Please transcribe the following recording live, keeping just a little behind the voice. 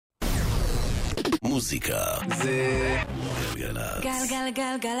מוזיקה זה גלגלצ.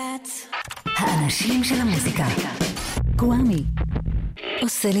 גלגלגלגלצ. האנשים של המוזיקה. קוואמי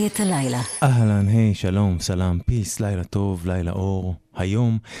עושה לי את הלילה. אהלן, היי, שלום, סלם, פיס, לילה טוב, לילה אור.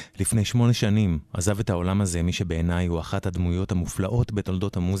 היום, לפני 8 שנים, עזב את העולם הזה מי שבעיניי הוא אחת הדמויות המופלאות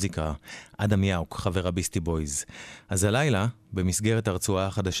בתולדות המוזיקה, אדם יאוק, חבר הביסטי בויז. אז הלילה, במסגרת הרצועה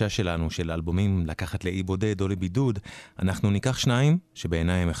החדשה שלנו של אלבומים לקחת לאי בודד או לבידוד, אנחנו ניקח 2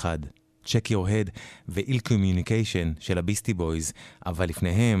 שבעיניי הם אחד. Check Your Head ואיל קומיוניקיישן של הביסטי בויז, אבל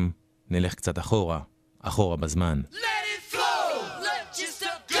לפניהם נלך קצת אחורה בזמן.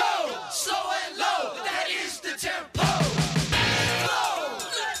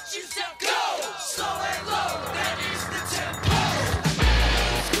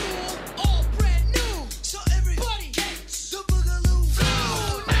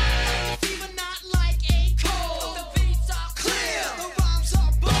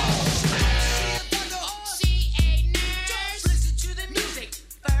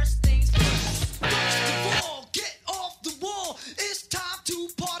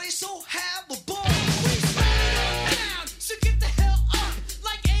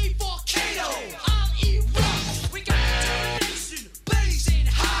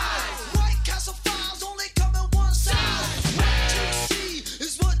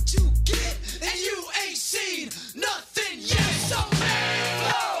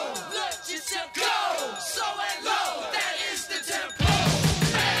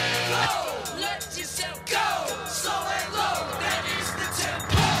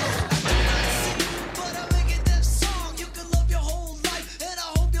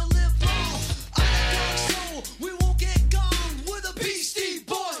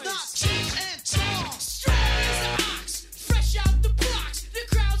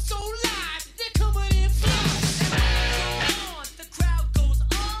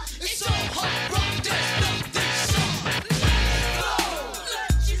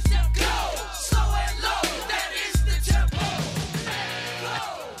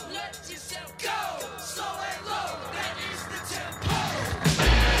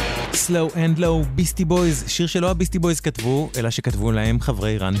 Slow and Low, ביסטי בויז, שיר שלא הביסטי בויז כתבו, אלא שכתבו להם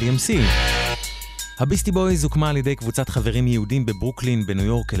חברי רן DMC. הביסטי בויז הוקמה על ידי קבוצת חברים יהודים בברוקלין בניו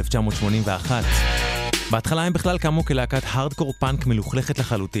יורק 1981. בהתחלה הם בכלל קמו כלהקת הארדקור פאנק מלוכלכת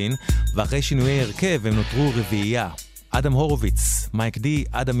לחלוטין, ואחרי שינויי הרכב הם נותרו רביעייה. אדם הורוביץ, מייק די,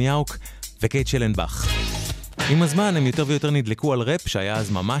 אדם יאוק וקייט שלנבך. עם הזמן הם יותר ויותר נדלקו על רפ שהיה אז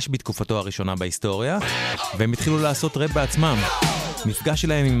ממש בתקופתו הראשונה בהיסטוריה, והם התחילו לעשות רפ בעצמם. מפגש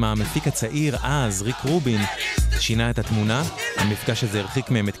שלהם עם המפיק הצעיר אז, ריק רובין, שינה את התמונה. המפגש הזה הרחיק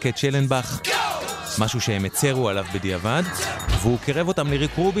מהם את קייט שלנבך, משהו שהם הצרו עליו בדיעבד, והוא קרב אותם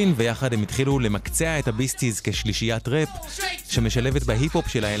לריק רובין, ויחד הם התחילו למקצע את הביסטיז כשלישיית רפ שמשלבת בהיפ-הופ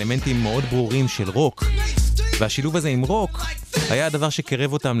של האלמנטים מאוד ברורים של רוק. והשילוב הזה עם רוק היה הדבר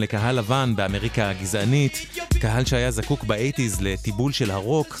שקרב אותם לקהל לבן באמריקה הגזענית, קהל שהיה זקוק ב-80s לטיבול של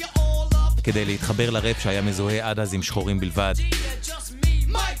הרוק כדי להתחבר לרפ שהיה מזוהה עד אז עם שחורים בלבד.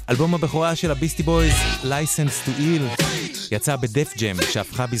 אלבום הבכורה של הביסטי בויז, License to Ill, יצא בדף ג'ם,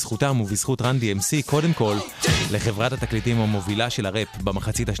 שהפכה בזכותם ובזכות רן DMC קודם כל לחברת התקליטים המובילה של הראפ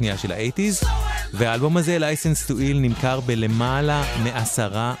במחצית השנייה של ה-80s, והאלבום הזה, License to Ill, נמכר בלמעלה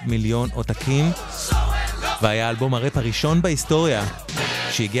מ10 מיליון עותקים, והיה אלבום הראפ הראשון בהיסטוריה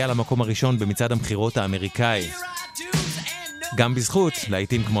שהגיע למקום הראשון במצעד המחירות האמריקאי, גם בזכות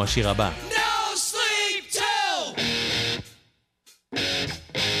להיטים כמו השיר הבא.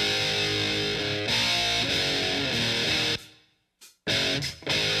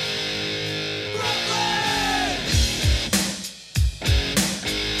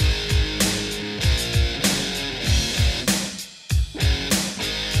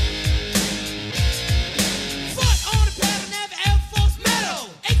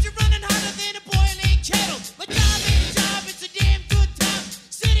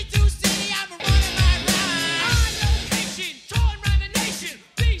 City to city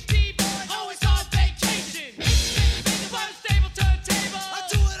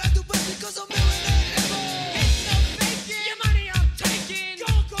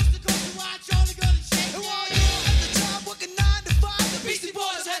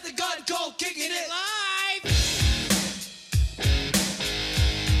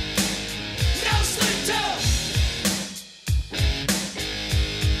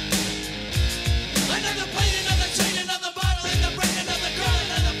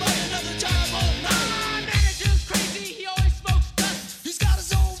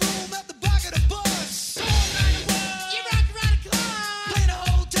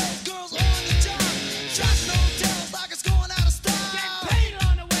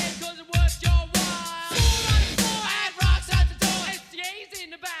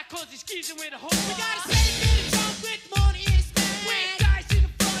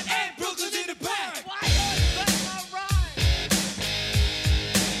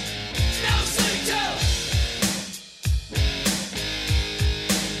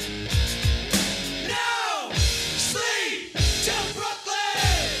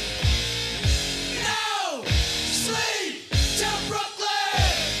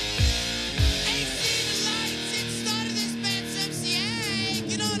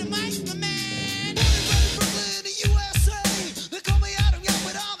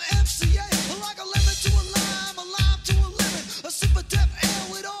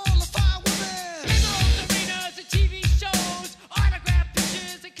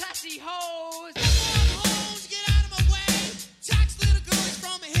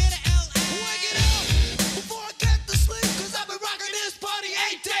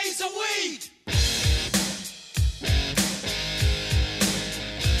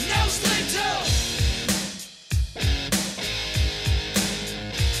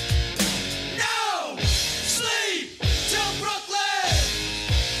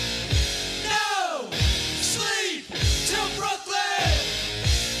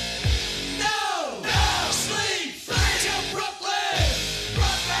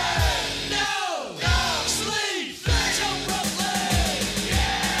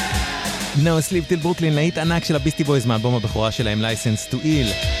No Sleep Till Brooklyn, להיט ענק של הביסטי בויז מהאלבום הבכורה שלהם, License to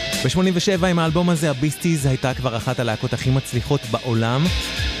Ill. ב-87 עם האלבום הזה, הביסטיז הייתה כבר אחת הלהקות הכי מצליחות בעולם,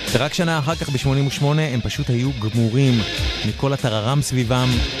 ורק שנה אחר כך, ב-88, הם פשוט היו גמורים מכל הטררם סביבם,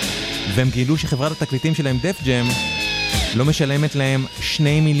 והם גילו שחברת התקליטים שלהם, דף ג'ם, לא משלמת להם $2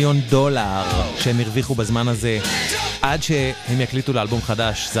 מיליון שהם הרוויחו בזמן הזה, עד שהם יקליטו לאלבום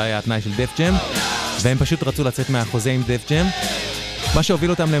חדש. זה היה התנאי של דף ג'ם, והם פשוט רצו לצאת מהחוזה עם דף ג'ם, מה שהוביל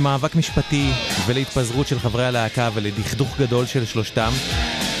אותם למאבק משפטי ולהתפזרות של חברי הלהקה ולדכדוך גדול של שלושתם,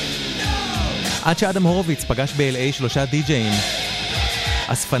 עד שאדם הורוביץ פגש ב-LA 3 די-ג'אים,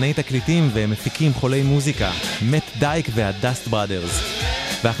 אספני תקליטים ומפיקים חולי מוזיקה, מט דייק והדאסט בראדרס,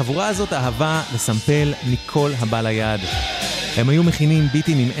 והחבורה הזאת אהבה לסמפל מכל הבא ליד. הם היו מכינים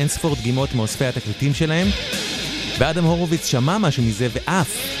ביטים עם אינספור דגימות מאוספי התקליטים שלהם, ואדם הורוביץ שמע משהו מזה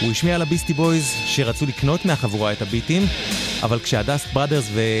ואף הוא השמיע לביסטי בויז שרצו לקנות מהחבורה את הביטים, אבל כשהדאסט בראדרס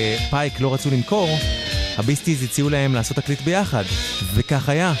ופייק לא רצו למכור, הביסטיז הציעו להם לעשות תקליט ביחד, וכך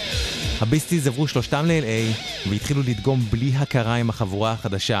היה. הביסטיז עברו שלושתם ל-LA והתחילו לדגום בלי הכרה עם החבורה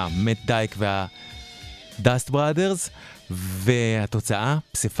החדשה, מט דייק והדאסט בראדרס, והתוצאה,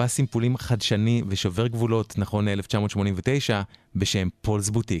 פסיפה סימפולים חדשני ושובר גבולות, נכון ל-1989, בשם פולס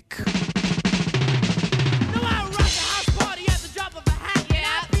בוטיק.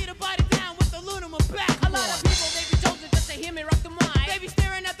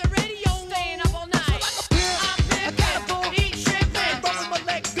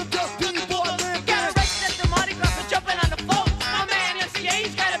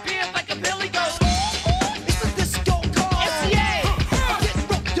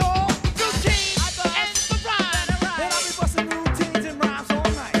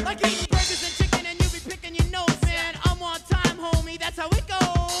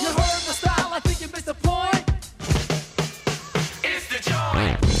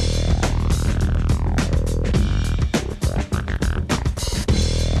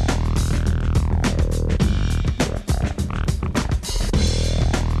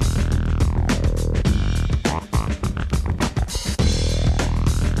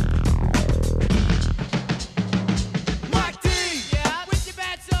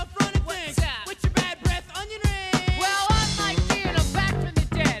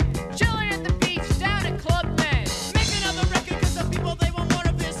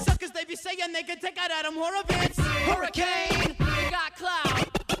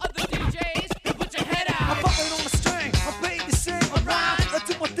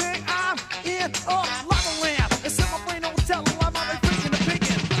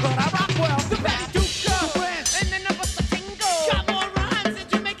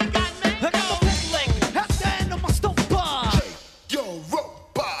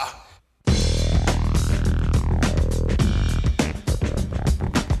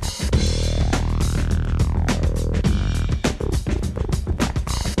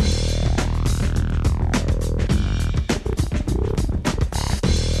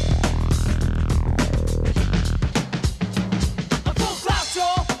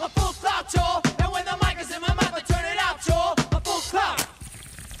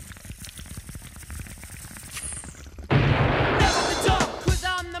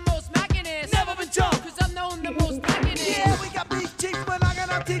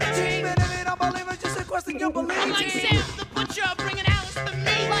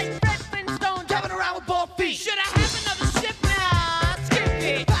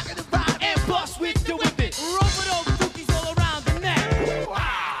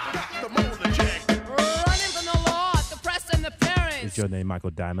 Your name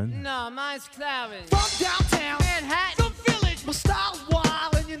Michael Diamond? No, mine's Clarence. From downtown Manhattan, the village. My style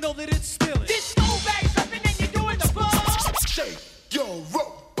wild and you know that it's still it. Disco bass rapping and you're doing the ball. Shake your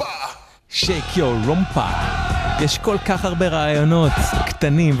rumba. Shake your rumba. יש כל כך הרבה רעיונות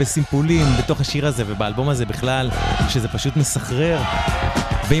קטנים וסימפולים בתוך השיר הזה ובאלבום הזה בכלל, שזה פשוט מסחרר.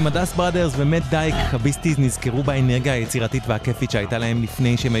 ועם הדאסט בראדרס ומט דייק, הביסטיז נזכרו באנרגיה היצירתית והכיפית שהייתה להם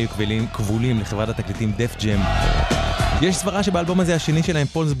לפני שהם היו כבולים לחברת התקליטים דף ג'ם. יש סברה שבאלבום הזה השני שלהם,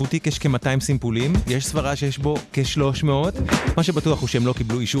 פולס בוטיק, יש כ-200 סימפולים, יש סברה שיש בו כ-300, מה שבטוח הוא שהם לא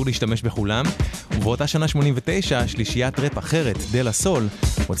קיבלו אישור להשתמש בכולם, ובאותה שנה 89, שלישיית רפ אחרת, דלה סול,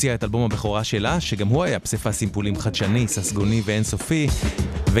 הוציאה את אלבום הבכורה שלה, שגם הוא היה פסיפה סימפולים חדשני, ססגוני ואינסופי,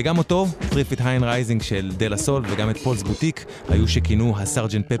 וגם אותו, פריפיט היין רייזינג של דלה סול, וגם את פולס בוטיק, היו שכינו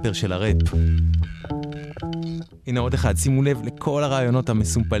הסרג'נט פפר של הראפ. הנה עוד אחד, שימו לב לכל הרעיונות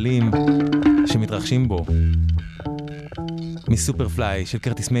המסומפלים שמתרחשים בו. מסופרפליי של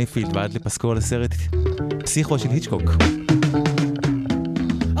קרטיס מייפילד ועד לפסקול הסרט פסיכו של היצ'קוק.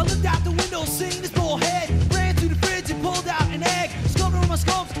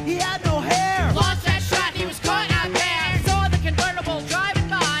 He had no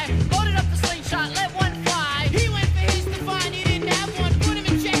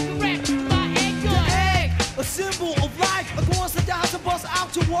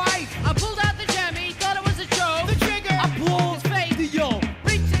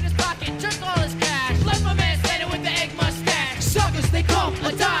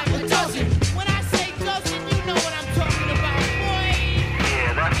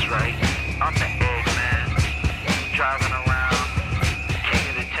right? I'm the egg man, driving around, king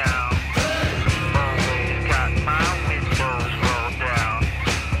of the town. Always got my windows rolled down,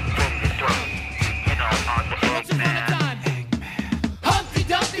 ready to throw. You know, I'm the egg man. Humpty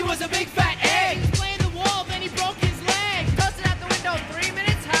Dumpty was a big fat egg. He played the wall, then he broke his leg. Tossed it out the window 3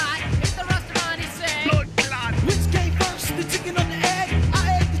 minutes high. Hit the restaurant, he said. Which came first, the chicken or the egg? I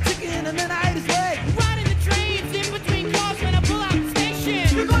ate the chicken and then I ate his leg. Riding the trains in between cars when I pull out the station.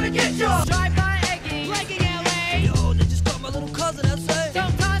 You're gonna get yours. Drive-by egging, legging LA. Yo, they just got my little cousin, I say.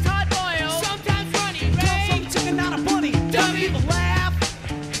 Sometimes hard boiled, sometimes runny. Come from chicken, not a bunny. Dummy, the laugh.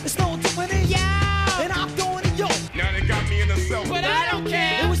 It's no Tiffany. Yeah. And I'm throwing it, yo. Now they got me in the cell. But I don't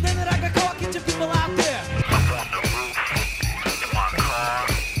care. It was then that I got caught catching people out there. Up on the roof, in my car,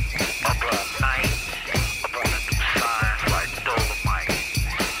 up all night, up on the new signs like Dolomite.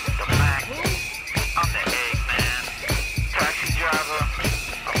 The Mac, I'm the egg man. Taxi driver,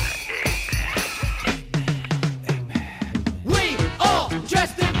 I'm the egg man. We all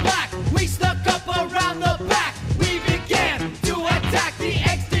dressed in black. We stuck up around the back. We began to attack. The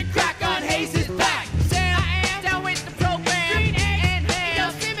eggs did crack on Hayes' back. Sam, I am down with the program. Green egg and ham. Yo,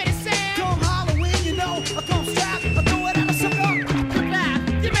 give me the Sam. Come Halloween, you know, I come strapped. I throw it at a sucker. The math.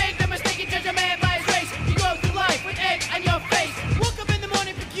 You make the mistake and judge a man by his race. You go through life with egg on your face. Woke up in the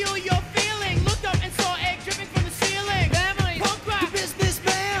morning, peculiar feeling. Looked up and saw egg dripping from the ceiling. Family, punk rock,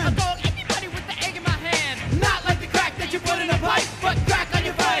 businessman. I thought anybody with the egg in my hand. Not like the crack that you put in a pipe, but crack on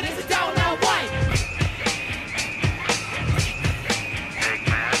your butt is a down now white. Egg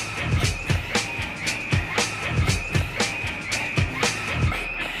man.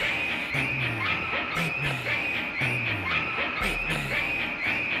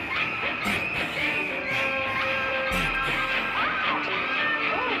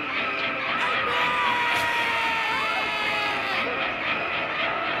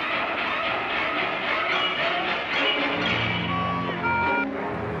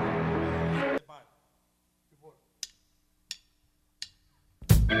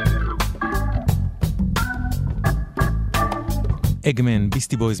 אגמן,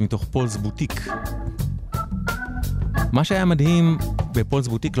 ביסטי בויז מתוך פולס בוטיק. מה שהיה מדהים בפולס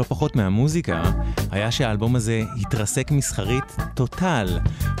בוטיק לא פחות מהמוזיקה, היה שהאלבום הזה התרסק מסחרית טוטל.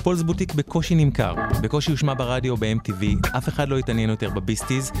 פולס בוטיק בקושי נמכר, בקושי הושמע ברדיו ב-MTV, אף אחד לא התעניין יותר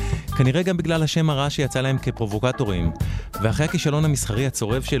בביסטיז, כנראה גם בגלל השם הרע שיצא להם כפרובוקטורים. ואחרי הכישלון המסחרי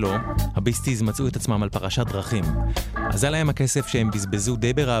הצורב שלו, הביסטיז מצאו את עצמם על פרשת דרכים. אז היה להם הכסף שהם בזבזו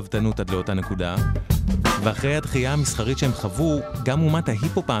די ברעבתנות עד לאותה נקודה, ואחרי הדחייה המסחרית שהם חוו, גם אומת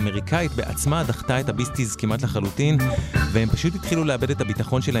ההיפופ האמריקאית בעצמה דחתה את הביסטיז כמעט לחלוטין, והם פשוט התחילו לאבד את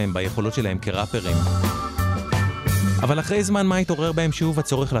הביטחון שלהם ביכולות שלהם כראפרים. אבל אחרי זמן מה התעורר בהם שוב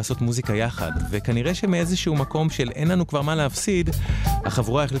הצורך לעשות מוזיקה יחד, וכנראה שמאיזשהו מקום של אין לנו כבר מה להפסיד,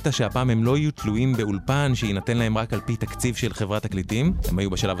 החבורה החליטה שהפעם הם לא יהיו תלויים באולפן שיינתן להם רק על פי תקציב של חברת תקליטים, הם היו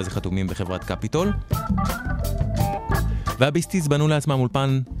בשלב הזה חתומים בחברת קפיטול, והביסטיז בנו לעצמם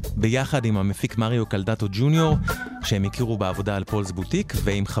אולפן ביחד עם המפיק מריו קלדטו ג'וניור, שהם הכירו בעבודה על פולס בוטיק,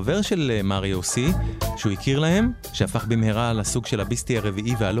 ועם חבר של מריו סי, שהוא הכיר להם, שהפך במהרה לסוג של הביסטי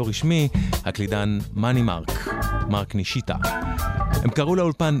הרביעי והלא רשמי, הקלידן מאני מרק נישיטה. הם קראו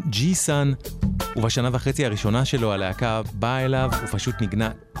לאולפן ג'י-סן, ובשנה וחצי הראשונה שלו הלהקה באה אליו, הוא פשוט נגנה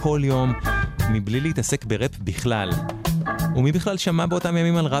כל יום, מבלי להתעסק ברפ בכלל. ומי בכלל שמע באותם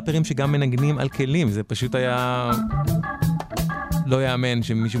ימים על ראפרים שגם מנגנים על כלים, זה פשוט היה... לא יאמן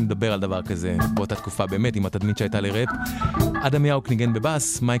שמישהו מדבר על דבר כזה באותה תקופה באמת עם התדמית שהייתה לראפ. אדם יאוק ניגן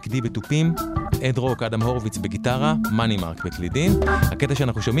בבאס, מייק די בטופים, אד רוק, אדם הורוביץ בגיטרה, מאני מרק בקלידים. הקטע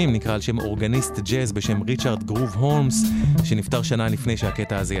שאנחנו שומעים נקרא על שם אורגניסט ג'אז בשם ריצ'רד גרוב הולמס, שנפטר שנה לפני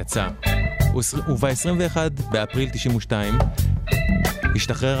שהקטע הזה יצא. וב-21 באפריל 92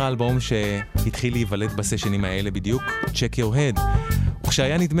 השתחרר האלבום שהתחיל להיוולד בסשנים האלה בדיוק, Check Your Head.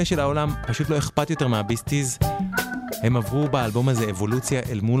 וכשהיה נדמה של העולם פשוט לא אכפת יותר מהביסטיז, הם עברו באלבום הזה אבולוציה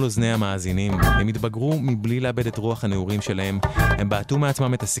אל מול אוזני המאזינים. הם התבגרו מבלי לאבד את רוח הנעורים שלהם. הם בעטו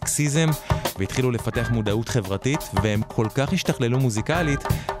מעצמם את הסקסיזם והתחילו לפתח מודעות חברתית, והם כל כך השתכללו מוזיקלית,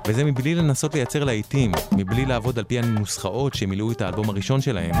 וזה מבלי לנסות לייצר להיטים, מבלי לעבוד על פי הנוסחאות שמילאו את האלבום הראשון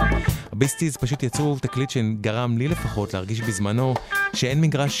שלהם. הביסטיז פשוט יצרו תקליט שגרם לי לפחות להרגיש בזמנו שאין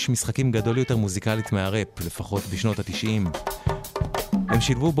מגרש משחקים גדול יותר מוזיקלית מהראפ, לפחות בשנות ה-90. הם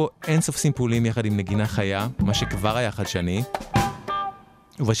שילבו בו אינסוף סימפולים יחד עם נגינה חיה, מה שכבר היה חדשני.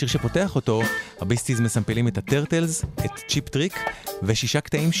 ובשיר שפותח אותו, הביסטיז מסמפלים את הטרטלס, את צ'יפ טריק, ושישה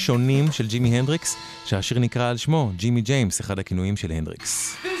קטעים שונים של ג'ימי הנדריקס, שהשיר נקרא על שמו, ג'ימי ג'יימס, אחד הכינויים של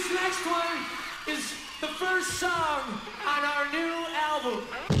הנדריקס. This next one is the first song on our new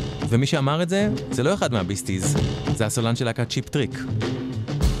album. ומי שאמר את זה, זה לא אחד מהביסטיז, זה הסולן של להקת צ'יפ טריק.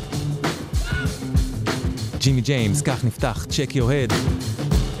 ג'ימי ג'יימס, כך נפתח Check Your Head,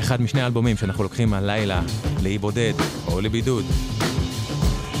 אחד משני האלבומים שאנחנו לוקחים הלילה לאי בודד או לבידוד.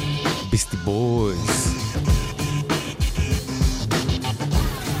 ביסטי בויז.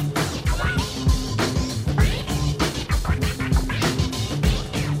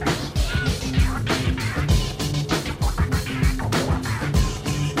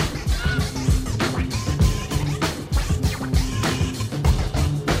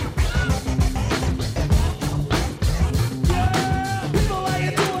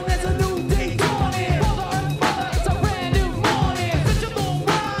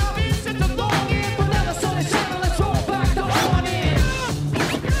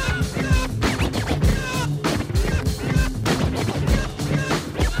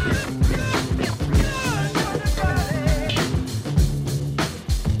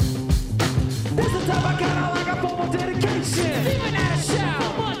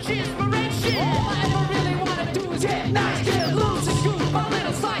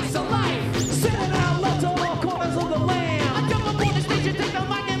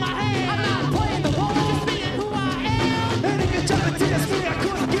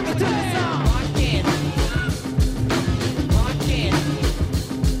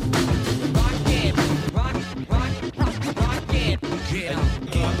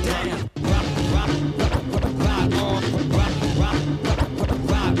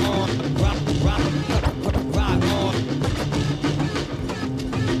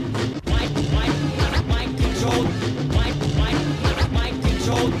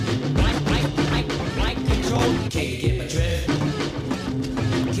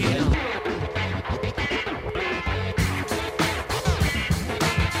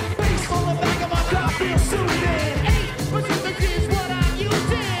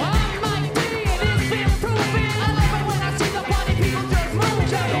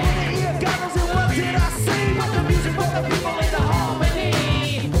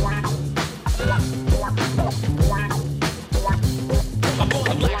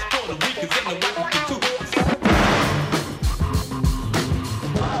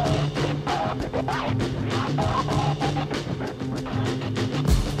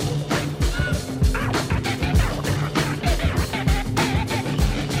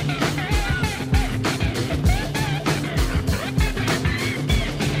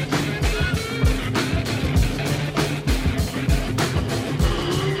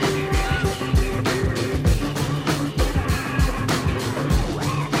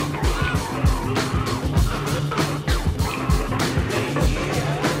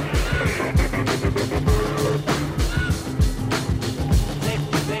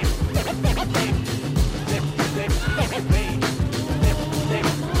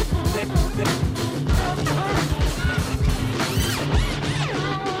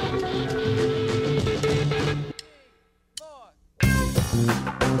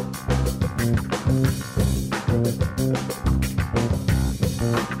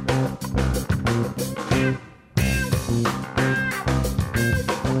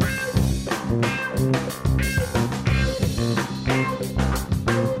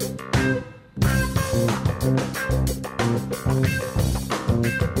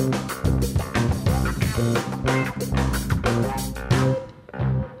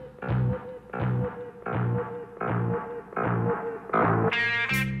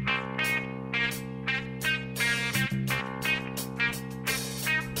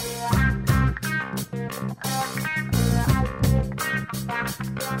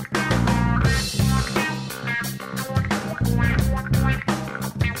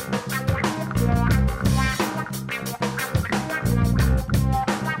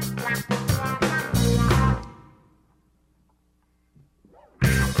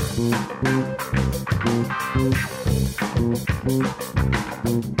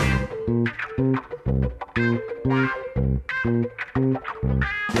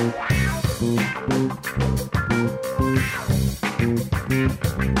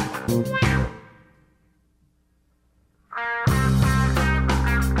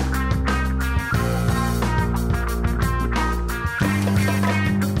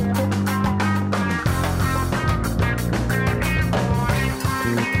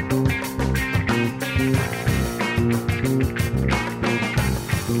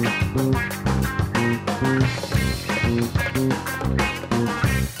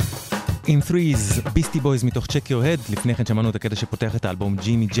 threes, ביסטי בויז מתוך Check Your Head. לפני כן שמענו את הקטע שפותח את האלבום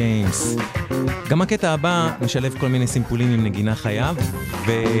ג'ימי ג'יימס. גם הקטע הבא משלב כל מיני סימפולים עם נגינה חיה,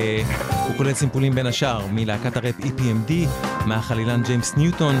 והוא כולל סימפולים בין השאר מלהקת הראפ EPMD, מהחלילן ג'יימס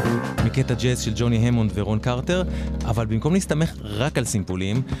ניוטון, מקטע ג'אז של ג'וני המונד ורון קרטר. אבל במקום להסתמך רק על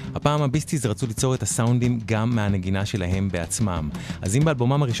סימפולים, הפעם הביסטיז רצו ליצור את הסאונדים גם מהנגינה שלהם בעצמם. אז אם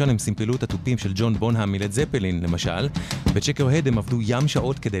באלבומם הראשון הם סימפלו את התופים של ג'ון בונהאם מלד זפלין למשל, ב-Check Your Head הם עבדו ים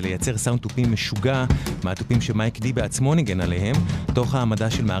שעות כדי לייצר סאונד תופים משוגע מהתופים שמייק די בעצמו ניגן עליהם, תוך העמדה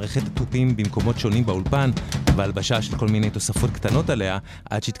של מערכת התופים במקומות שונים באולפן, והלבשה של כל מיני תוספות קטנות עליה,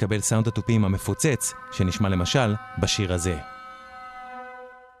 עד שהתקבל סאונד התופים המפוצץ, שנשמע למשל בשיר הזה.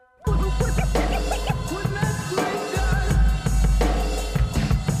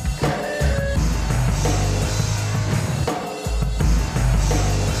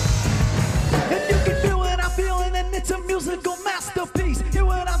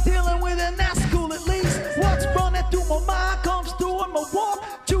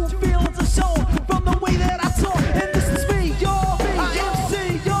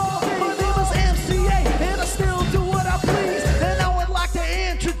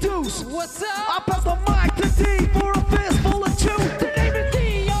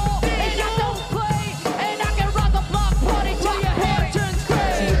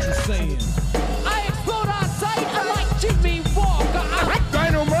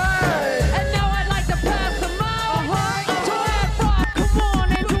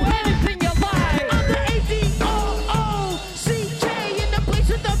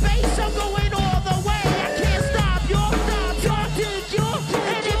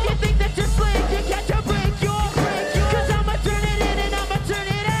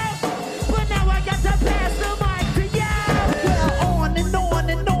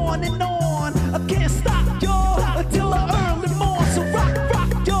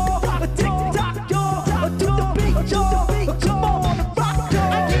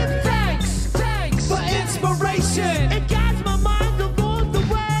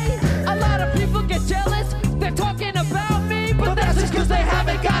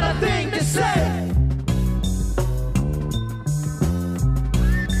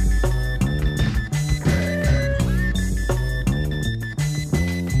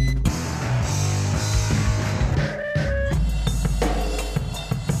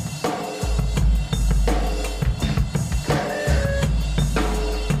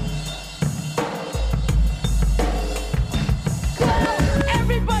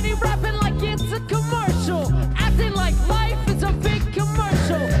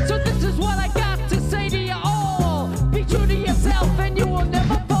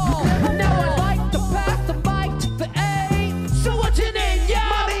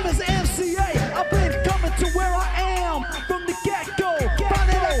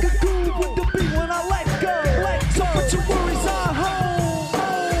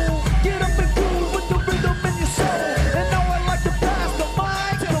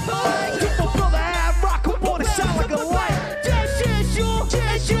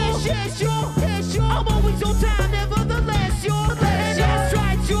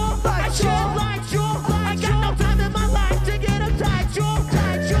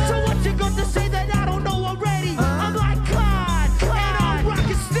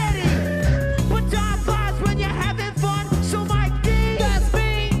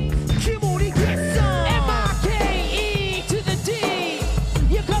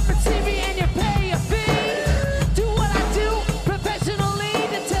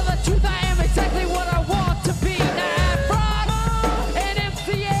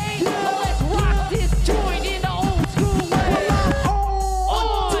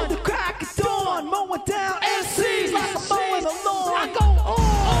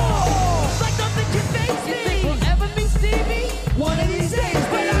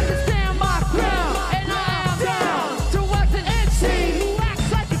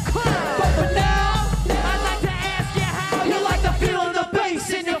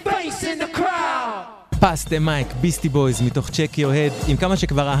 פס דה מייק, ביסטי בויז מתוך Check Your Head. עם כמה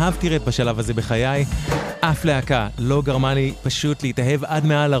שכבר אהבתי ראפ בשלב הזה בחיי, אף להקה לא גרמה לי פשוט להתאהב עד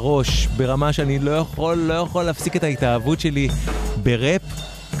מעל הראש, ברמה שאני לא יכול להפסיק את ההתאהבות שלי בראפ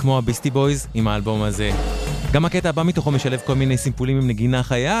כמו הביסטי בויז עם האלבום הזה. גם הקטע הבא מתוכו משלב כל מיני סימפולים עם נגינה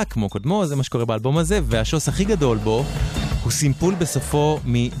חיה כמו קודמו, זה מה שקורה באלבום הזה, והשוס הכי גדול בו הוא סימפול בסופו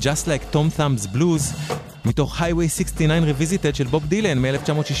מ-Just Like Tom Thumb's Blues מתוך Highway 69 Revisited של בוב דילן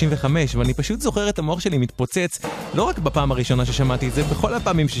מ-1965, ואני פשוט זוכר את המוח שלי מתפוצץ, לא רק בפעם הראשונה ששמעתי את זה, בכל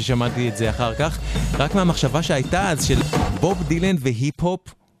הפעמים ששמעתי את זה אחר כך, רק מהמחשבה שהייתה אז של בוב דילן והיפ-הופ.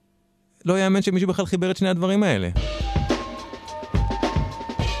 לא יאמן שמישהו בכלל חיבר את שני הדברים האלה.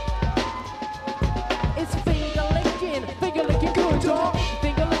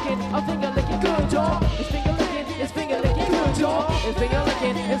 it's finger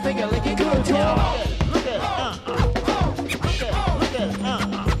licking, it's finger licking good, y'all.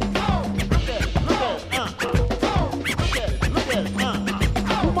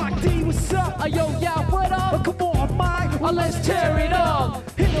 Yo, yeah, what up? Come on, Mike. Let's tear it up.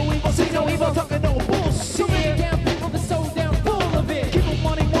 Hear no evil, see no evil, talking no bullshit. So many damn people that's so damn full of it. Keep the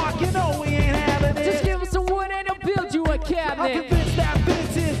money walking, no, we ain't having it. Just give us some wood and they'll build you a cabinet. I'm convinced that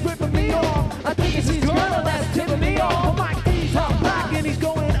Vince is ripping me off. I think it's his girl that's tipping me off. But Mike D's hot back and he's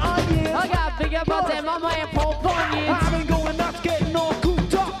going onion. I got big about that, my man Paul Bunyan. I've been going nuts, getting all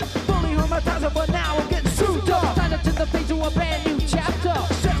cooped up. Fully hermetized, but now I'm getting sued up. Signed up to the page to a brand new chapter.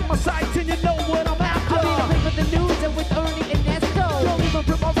 Set my sights and you know what I'm after. I'll be the big with the news and with Ernie and Nesto. Don't even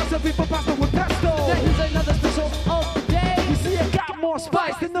prep my recipe for pasta with pesto. Now here's another special of the day. You see, I got more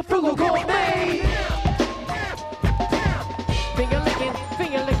spice than the Frugal Gourmet. Finger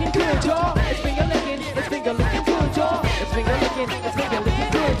licking good, y'all. It's finger licking good, y'all. It's finger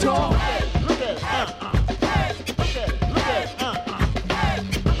licking good, y'all.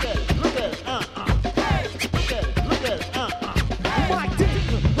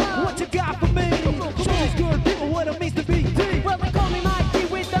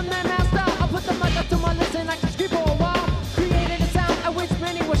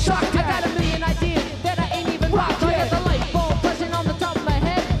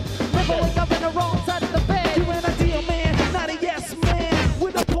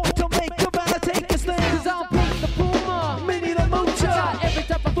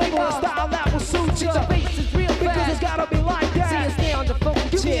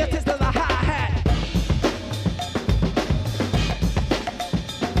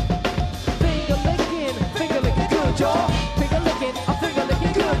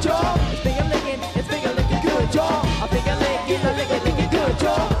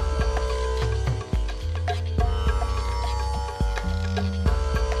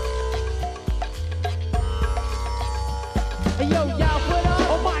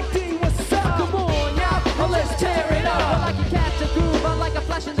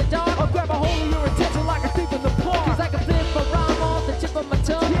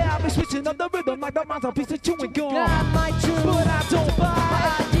 A piece of chewing gum. God might choose, but I don't buy.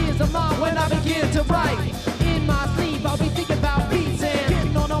 My ideas are mine when I begin to write. In my sleep, I'll be thinking about beats and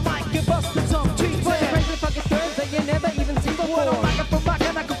getting on a mic and busting some tweets. But crazy fucking thirds that you never even seen before. What I'm rocking from rock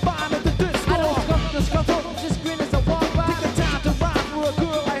and I can find at the disc. I don't scuff the scuffle, just grin as I walk by. Take the time to rhyme for a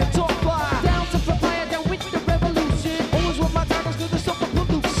girl I had talk fly. Down some papaya, down with the revolution. Always with my diamonds to the suffer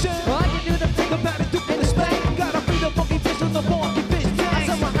pollution. Well, I can do the thing about it, do the spank. Gotta be the funky fish on the funky fish tank. I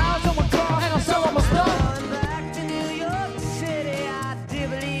sell my house on my car and I'll sell all my stuff.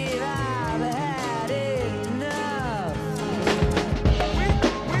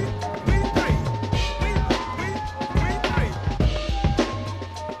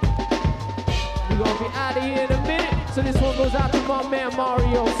 So this one goes out to my man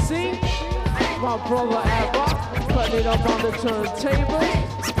Mario C, my brother Abba, putting it up on the turntable.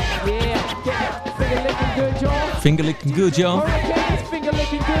 Yeah, get finger licking good, y'all. Finger licking good, y'all. Hurricanes, finger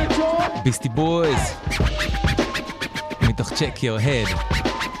licking good, y'all. ביסטי בויז. מתוך Check Your Head.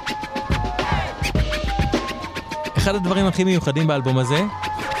 אחד הדברים הכי מיוחדים באלבום הזה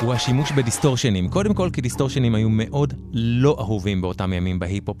הוא השימוש בדיסטורשנים. קודם כל כי דיסטורשנים היו מאוד לא אהובים באותם ימים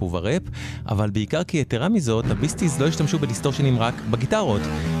בהיפ-הופ ובראפ, אבל בעיקר כי יתרה מזאת, הביסטיז לא השתמשו בדיסטורשנים רק בגיטרות.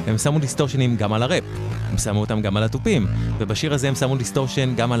 הם שמו דיסטורשנים גם על הראפ. הם שמו אותם גם על הטופים. ובשיר הזה הם שמו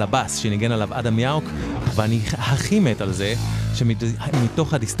דיסטורשן גם על הבאס, שניגן עליו אדם יאוק, ואני הכי מת על זה,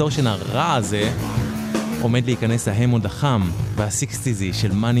 שמתוך הדיסטורשן הרע הזה, עומד להיכנס ההמוד החם והסיקסטיזי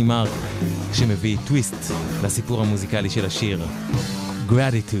של מאני מרק, שמביא טוויסט לסיפור המוזיקלי של השיר.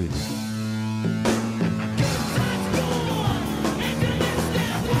 Gratitude.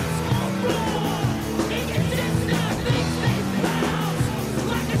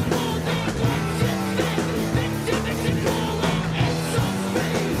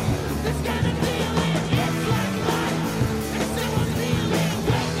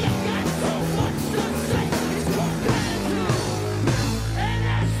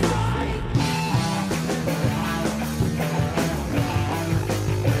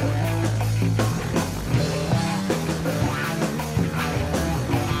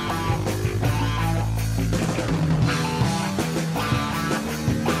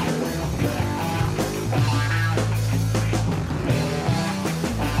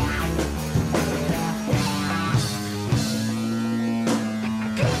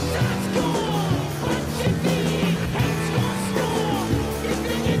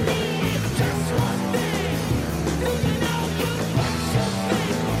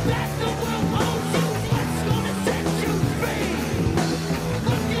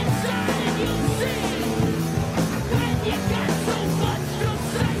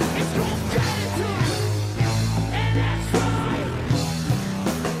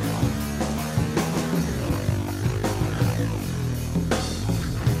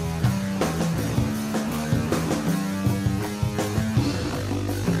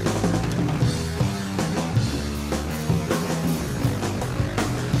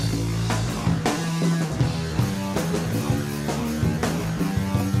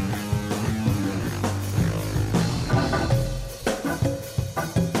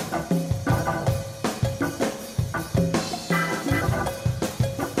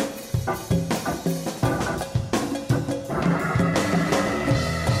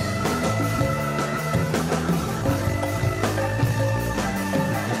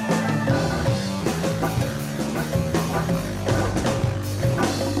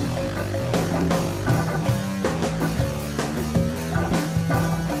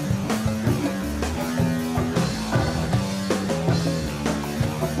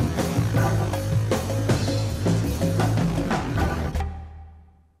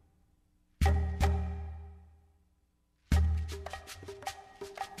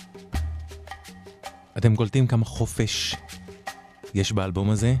 אתם קולטים כמה חופש יש באלבום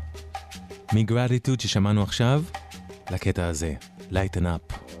הזה? מגרטיטוד ששמענו עכשיו, לקטע הזה, Lighten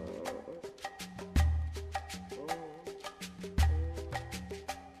Up.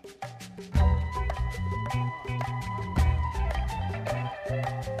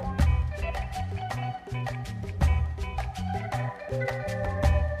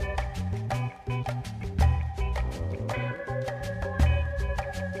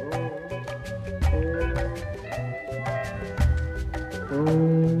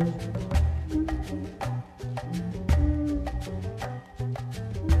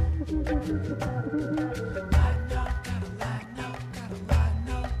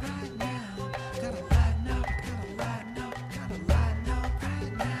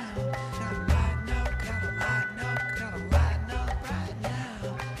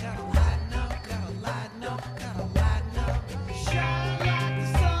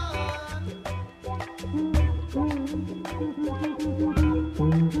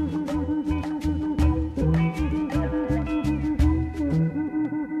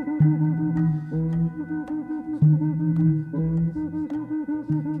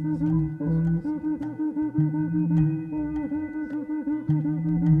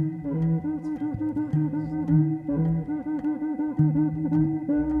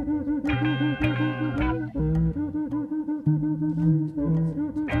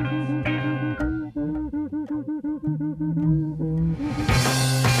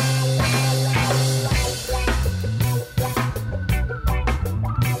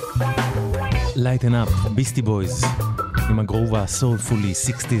 Lighten Up, ביסטי בויז, עם הגרוב הסולפולי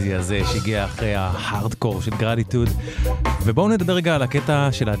 60s הזה שהגיע אחרי ההארדקור של גרטיטוד. ובואו נדבר רגע על הקטע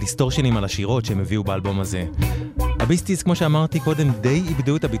של הדיסטורשנים על השירות שהם הביאו באלבום הזה. הביסטיז, כמו שאמרתי קודם, די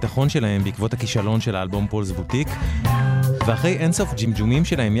איבדו את הביטחון שלהם בעקבות הכישלון של האלבום פולס בוטיק, ואחרי אינסוף ג'ימג'ומים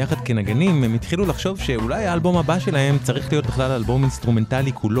שלהם יחד כנגנים, הם התחילו לחשוב שאולי האלבום הבא שלהם צריך להיות בכלל אלבום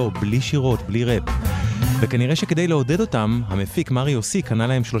אינסטרומנטלי כולו, בלי שירות, בלי ראפ. וכנראה שכדי לעודד אותם, המפיק מריו סי קנה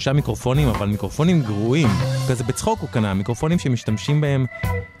להם 3 מיקרופונים, אבל מיקרופונים גרועים. כזה בצחוק הוא קנה, מיקרופונים שמשתמשים בהם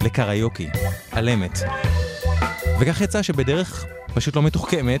לקריוקי, על אמת. וכך יצא שבדרך פשוט לא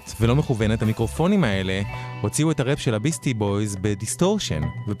מתוחכמת ולא מכוונת, המיקרופונים האלה הוציאו את הראפ של הביסטי בויז בדיסטורשן,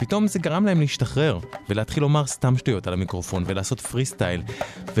 ופתאום זה גרם להם להשתחרר ולהתחיל לומר סתם שטויות על המיקרופון ולעשות פרי סטייל,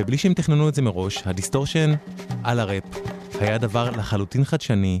 ובלי שהם תכננו את זה מראש, הדיסטורשן על הראפ היה דבר לחלוטין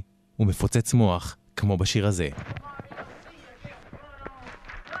חדשני ומפוצץ מוח, כמו בשיר הזה.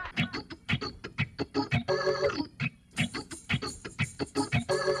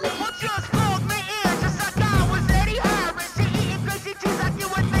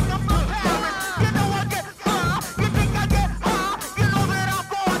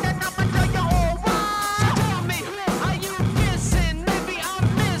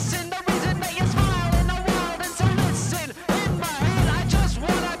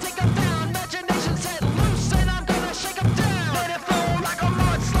 I'm gonna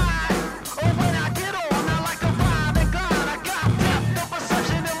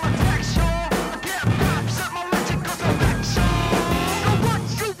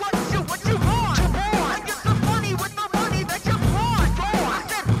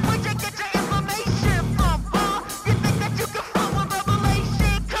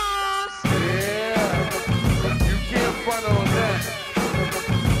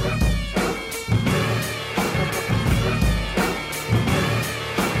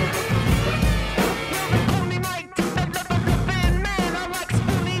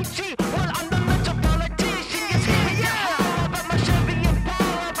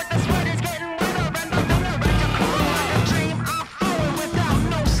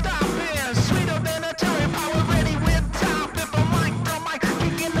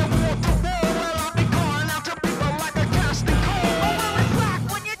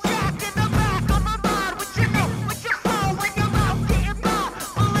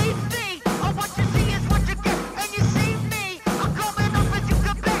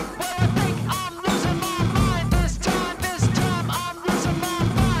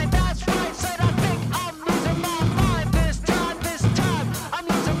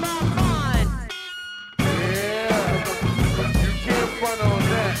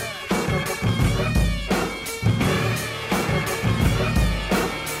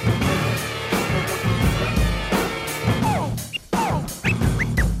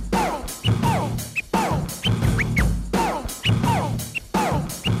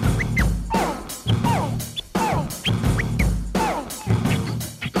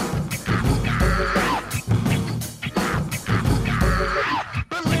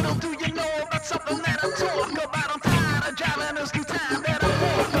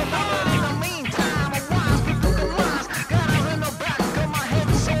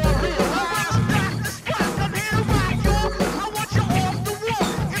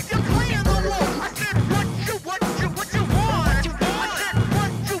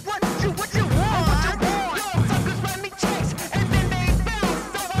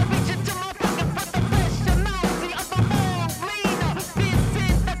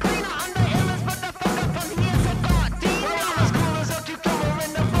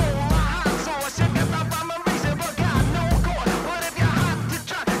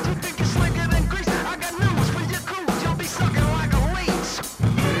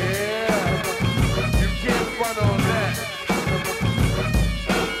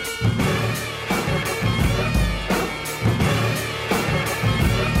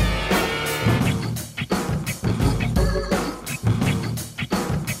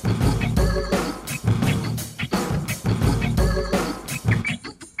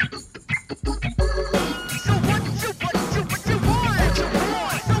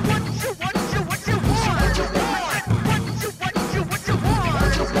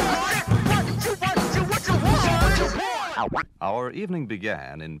Our evening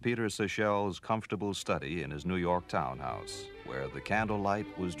began in Peter Sechel's comfortable study in his New York townhouse, where the candlelight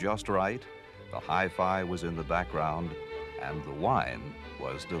was just right, the hi-fi was in the background, and the wine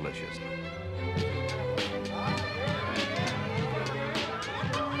was delicious.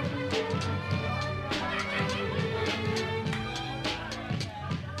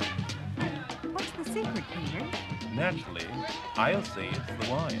 What's the secret, Peter? Naturally, I'll say it's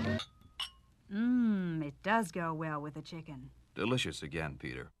the wine. It does go well with the chicken. Delicious again,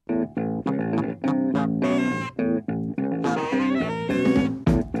 Peter.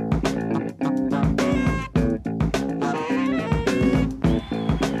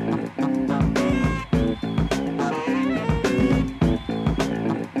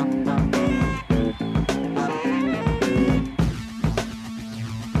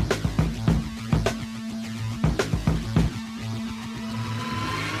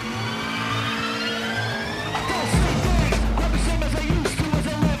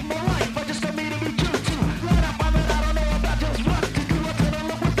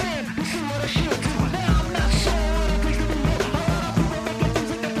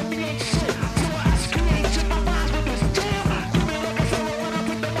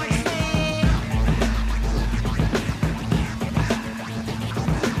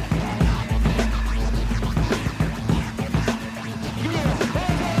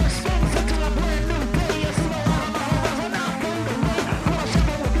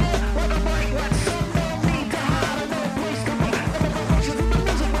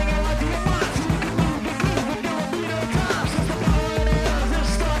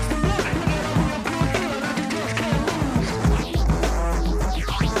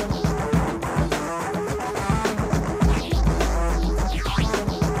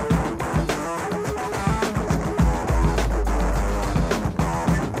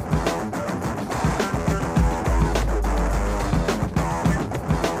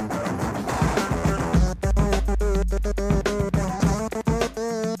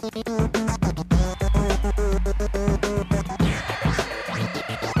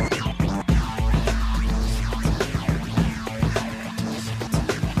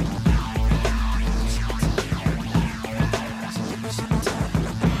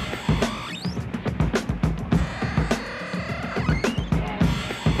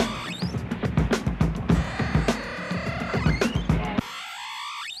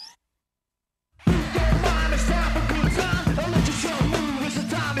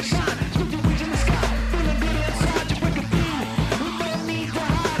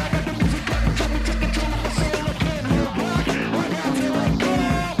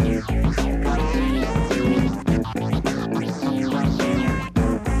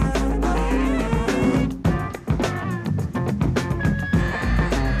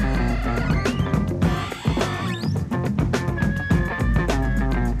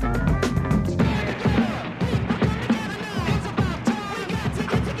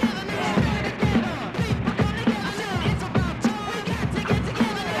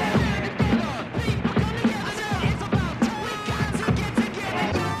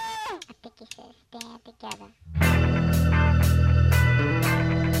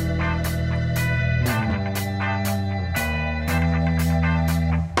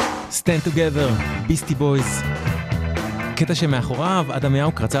 Stand Together, ביסטי בויז. קטע שמאחוריו, אדם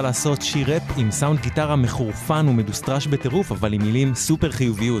יאוק רצה לעשות שיר ראפ עם סאונד גיטרה מחורפן ומדוסטרש בטירוף, אבל עם מילים סופר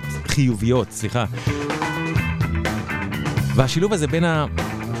חיוביות. והשילוב הזה בין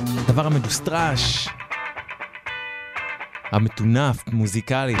הדבר המדוסטרש, המתונף,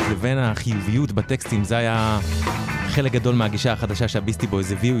 מוזיקלית, לבין החיוביות בטקסטים, זה היה חלק גדול מהגישה החדשה שהביסטי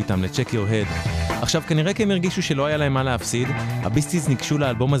בויז הביאו איתם ל-Check Your Head. עכשיו, כנראה כי הם הרגישו שלא היה להם מה להפסיד, הביסטיז ניגשו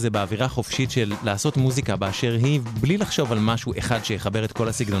לאלבום הזה באווירה חופשית של לעשות מוזיקה באשר היא, בלי לחשוב על משהו אחד שיחבר את כל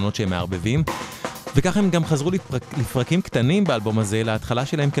הסגנונות שהם מערבבים, וכך הם גם חזרו לפרקים קטנים באלבום הזה להתחלה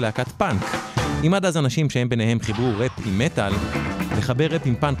שלהם כלהקת פאנק. אם עד אז אנשים שהם ביניהם חיברו ראפ עם מטל, לחבר ראפ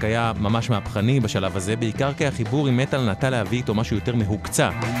עם פאנק היה ממש מהפכני בשלב הזה, בעיקר כי החיבור עם מטל נטה להביא איתו משהו יותר מהוקצה.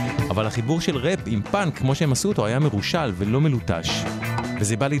 אבל החיבור של ראפ עם פאנק, כמו שהם עשו אותו, היה מרושל ולא מלוטש.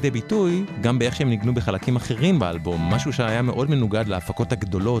 וזה בא לידי ביטוי גם באיך שהם ניגנו בחלקים אחרים באלבום, משהו שהיה מאוד מנוגד להפקות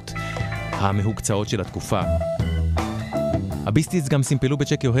הגדולות המהוקצאות של התקופה. הביסטיז גם סימפלו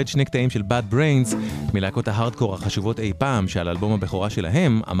ב-Check Your Head שני קטעים של Bad Brains, מלהקות ההארדקור החשובות אי פעם, שעל אלבום הבכורה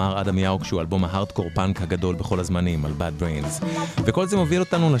שלהם אמר אדם יאוק שהוא אלבום ההארדקור פאנק הגדול בכל הזמנים, על Bad Brains. וכל זה מוביל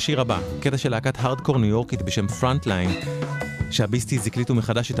אותנו לשיר הבא, קטע של להקת הארדקור ניו יורקית בשם Frontline, שהביסטיז הקליטו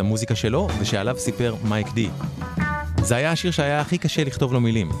מחדש את המוזיקה שלו, ושעליו סיפר מייק די. זה היה השיר שהיה הכי קשה לכתוב לו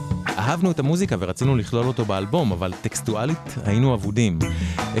מילים. אהבנו את המוזיקה ורצינו לכלול אותו באלבום, אבל טקסטואלית היינו אבודים.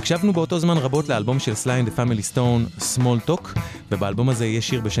 הקשבנו באותו זמן רבות לאלבום של סליי אנד דה פמילי סטון, Small Talk, ובאלבום הזה יש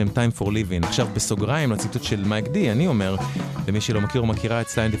שיר בשם Time for Living. עכשיו בסוגריים לציטוט של מייק די, אני אומר, למי שלא מכיר או מכירה את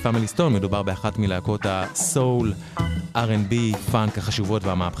סליי אנד דה פמילי סטון, מדובר באחת מלהקות הסול, R&B, פאנק החשובות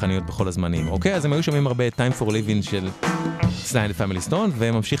והמהפכניות בכל הזמנים. אוקיי, אז הם היו שומעים הרבה Time for Living של סליי אנד דה פמילי סטון,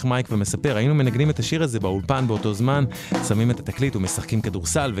 וממשיך מייק ומספר, היינו מנגנים את השיר הזה באולפן באותו זמן, שמים את התקליט ומשחקים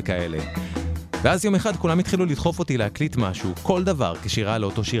כדורסל וכאלה. ואז יום אחד כולם התחילו לדחוף אותי להקליט משהו, כל דבר, כשירה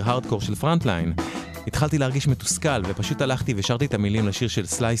לאותו שיר הארדקור של פרנטליין. התחלתי להרגיש מתוסכל, ופשוט הלכתי ושרתי את המילים לשיר של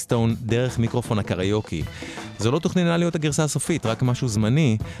סליי סטון דרך מיקרופון הקריוקי. זו לא תוכננה להיות הגרסה הסופית, רק משהו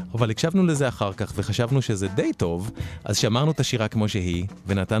זמני, אבל הקשבנו לזה אחר כך וחשבנו שזה די טוב, אז שמרנו את השירה כמו שהיא,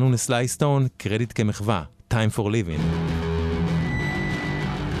 ונתנו לסליי סטון קרדיט כמחווה, Time for Living.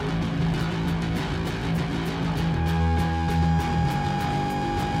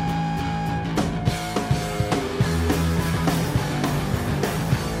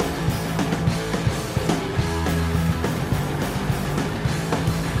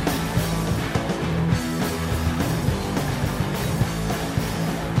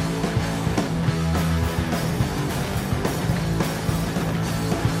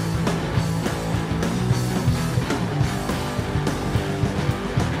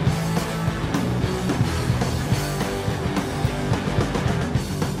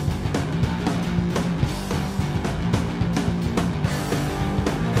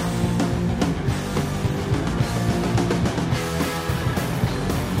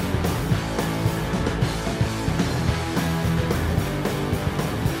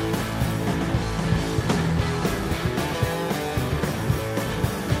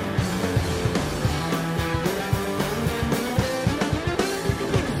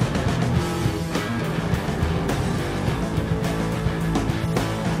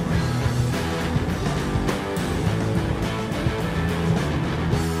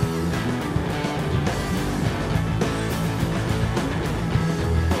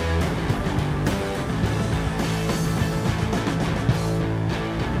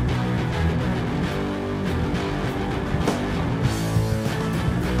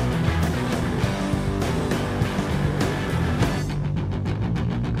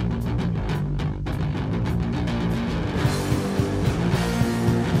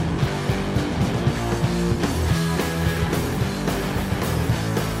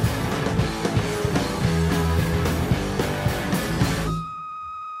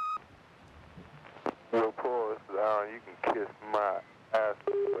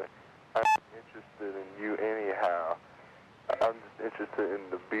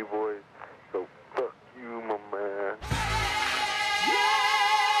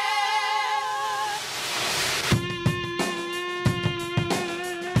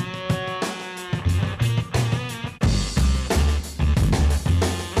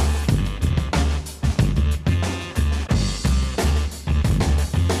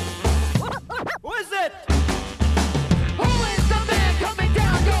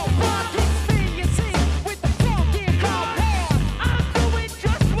 With the funky clown hair, I'm doing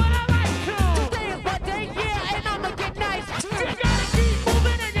just what I like to.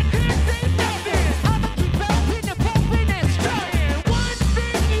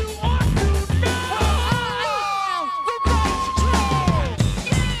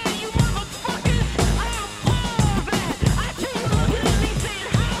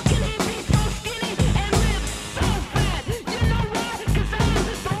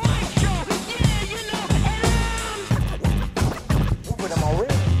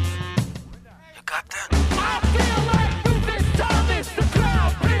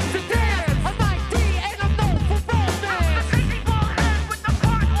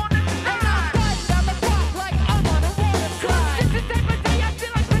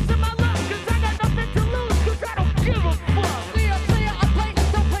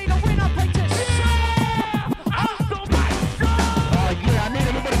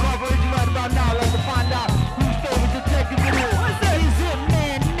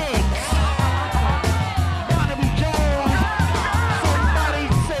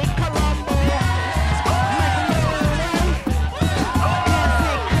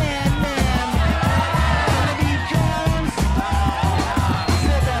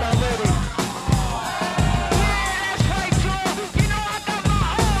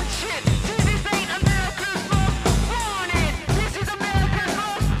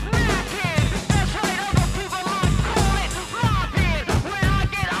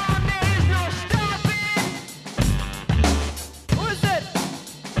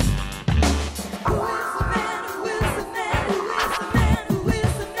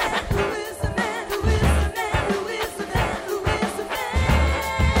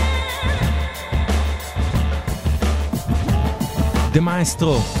 The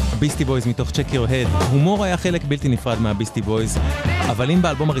Maestro, ביסטי בויז מתוך Check Your Head. הומור היה חלק בלתי נפרד מהביסטי בויז, אבל אם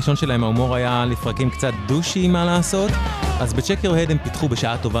באלבום הראשון שלהם ההומור היה לפרקים קצת דושי מה לעשות, אז ב-Check Your Head הם פיתחו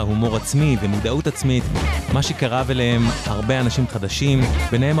בשעה טובה הומור עצמי ומודעות עצמית, מה שקרב אליהם הרבה אנשים חדשים,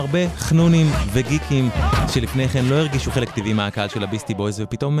 ביניהם הרבה חנונים וגיקים שלפני כן לא הרגישו חלק טבעי מהקהל של הביסטי בויז,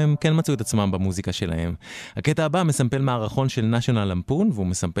 ופתאום הם כן מצאו את עצמם במוזיקה שלהם. הקטע הבא מסמפל מערכון של נשיונל למפון, והוא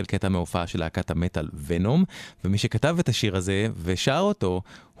מסמפל קטע מהופעה של להקת המטל ונום, ומי שכתב את השיר הזה ושר אותו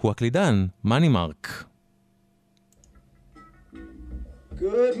הוא הקלידן, מני מרק.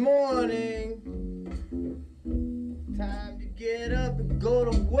 Good morning. Time to get up and go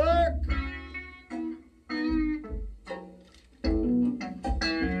to work.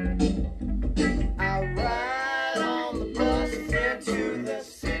 I ride on the bus into the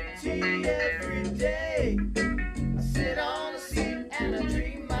city every day. I sit on a seat and I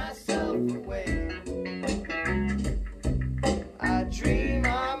dream myself away. I dream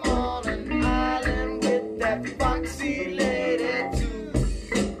I'm on an island with that foxy lady too.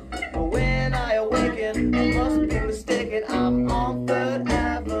 But when I awaken, I must be mistaken. I'm on 3rd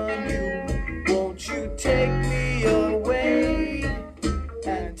Avenue. Won't you take me away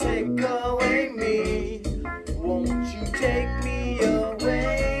and take away me? Won't you take me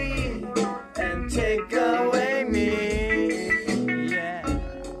away and take away me? Yeah.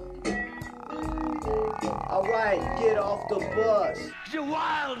 All right, get off the bus. You're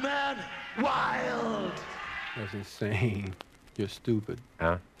wild, man. Wild. That's insane. You're stupid.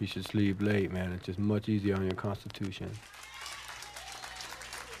 Huh? You should sleep late, man. It's just much easier on your constitution.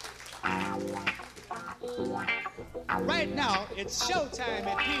 Right now, it's showtime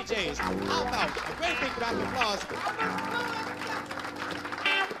at PJ's. How about a great big round of applause?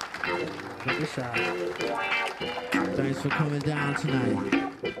 Thanks for coming down tonight.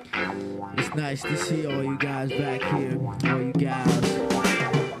 It's nice to see all you guys back here, all you gals.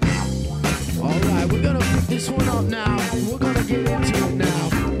 All right, we're gonna pick this one up now. We're gonna get into it now.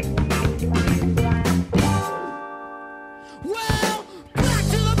 Well, back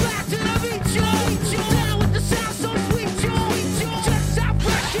to the beat, yo. Down with the sound so sweet, yo. Just how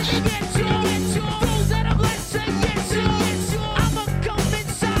fresh can you get, yo? Those that are blessed say yes, yo. I'ma come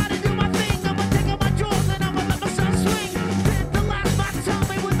inside and do my thing. I'ma take out my drawers and I'ma let myself swing. Did the last man tell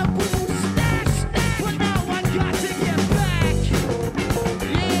me with the booze stash, but now I got to get back.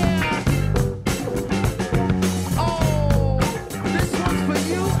 Yeah. Oh, this one's for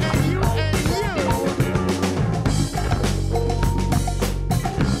you and you and you.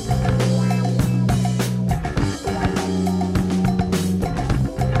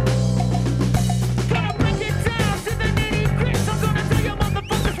 Gonna break it down to the nitty-gritty. I'm gonna tell you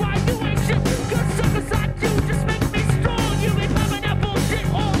motherfuckers why you ain't shit. 'Cause suckers like you just make me strong. You ain't having that bullshit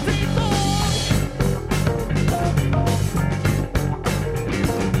all day long.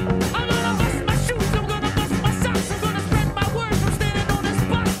 I'm gonna bust my shoes, I'm gonna bust my socks. I'm gonna spread my words from standing on this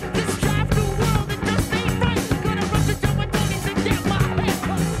bus. This drive-through world, it just ain't right. Gonna run the jump with Tony's and get my head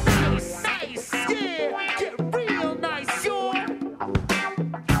nice, yeah. Get real nice, y'all.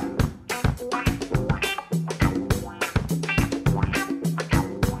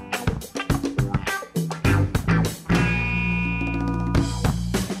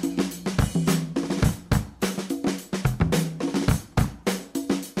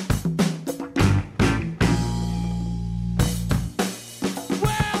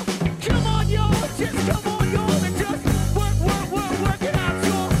 Well, come on, y'all, just come on, y'all, and just work it out,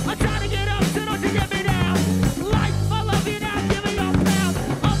 y'all. I try to get up, so don't you get me down. Life, I love you now, give me your pound.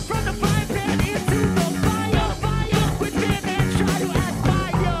 Up from the frying pan into the fire. Look within and try to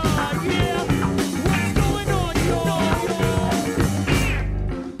admire, yeah. What's going on, y'all?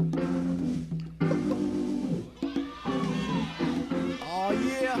 Oh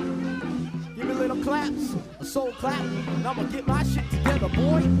yeah, give me little claps, a soul clap, and I'ma get my shit together,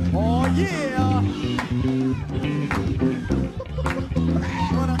 boy. Oh yeah.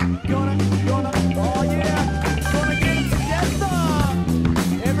 Gonna, oh yeah, gonna get it together.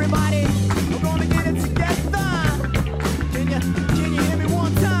 Everybody, we're gonna get it together. Can you hear me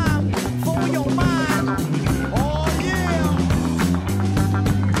one time for your mind? Oh yeah.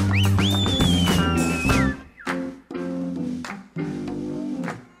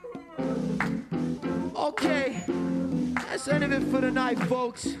 Okay, that's the end of it for tonight,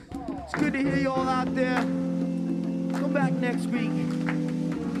 folks. It's good to hear you all out there. Come back next week.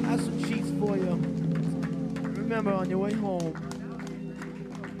 I have some sheets for you. Remember, on your way home,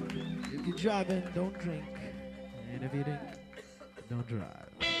 if you're driving, don't drink. And if you drink, don't drive.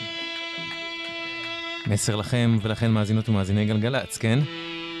 מסר לכם ולכן מאזינות ומאזיני גלגלץ, כן?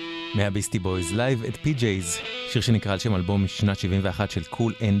 מהביסטי בויז, Live at PJ's, שיר שנקרא על שם אלבום משנת 71 של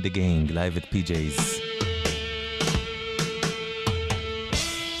Cool and the Gang, Live at PJ's.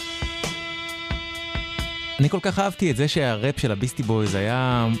 אני כל כך אהבתי את זה שהראפ של הביסטי בויז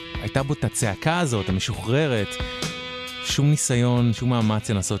הייתה בו את הצעקה הזאת, המשוחררת, שום ניסיון, שום מאמץ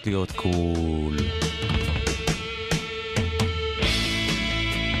לנסות להיות קול.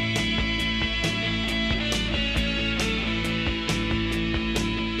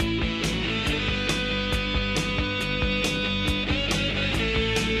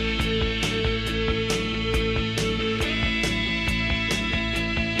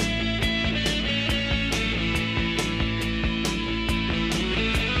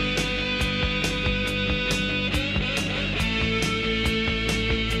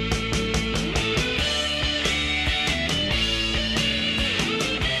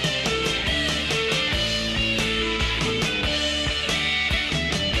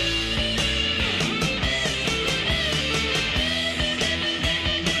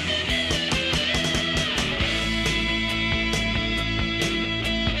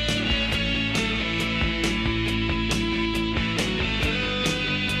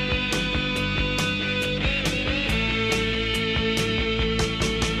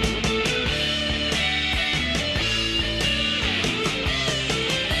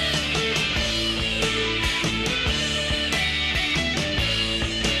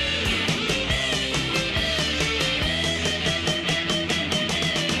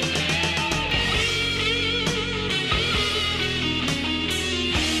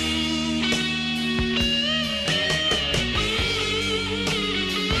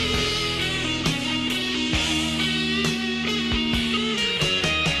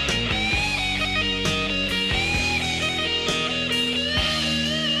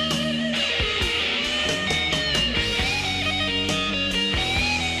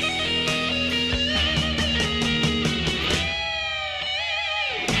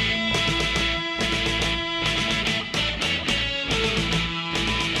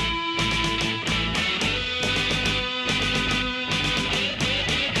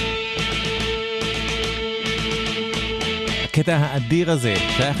 הקטע האדיר הזה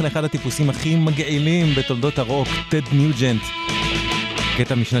שייך לאחד הטיפוסים הכי מגעילים בתולדות הרוק, טד ניוג'נט.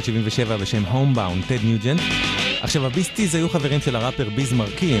 קטע משנת 77 בשם Homebound, טד ניוג'נט. עכשיו, הביסטיז היו חברים של הראפר ביז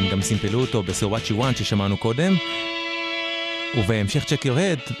מרקי, הם גם סימפלו אותו ב-So What You Want ששמענו קודם. ובהמשך Check Your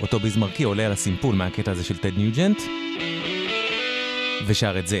Head, אותו ביז מרקי עולה על הסימפול מהקטע הזה של טד ניוג'נט,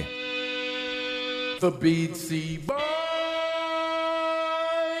 ושר את זה. The Beatsy Boys,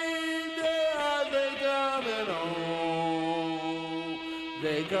 they coming home.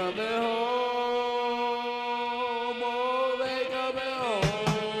 They coming home. Oh, they coming home.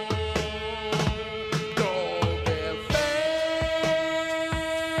 Don't be afraid.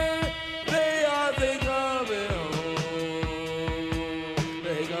 They are they coming home.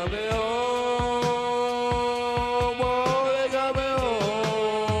 They coming home. Oh, they coming home.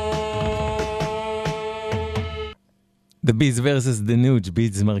 The Bees versus the Nuge,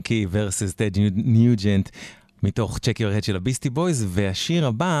 ביז מרקי versus טד ניוג'נט, מתוך Check Your Head של הביסטי בויז, והשיר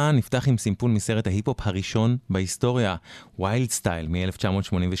הבא נפתח עם סימפול מסרט ההיפ-הופ הראשון בהיסטוריה, ויילד סטייל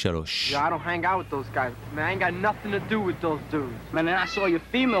מ-1983. Yo, I don't hang out with those guys. Man, I ain't got nothing to do with those dudes. Man, and I saw your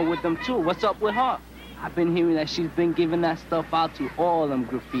female with them too. What's up with her? I've been hearing that she's been giving that stuff out to all them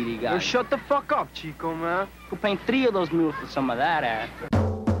graffiti guys. Yo, shut the fuck up, Chico, man. We'll paint 3 of those mules for some of that ass.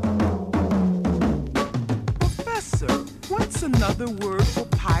 Professor, what's another word for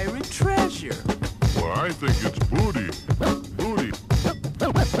pirate treasure? Well, I think it's booty. Booty.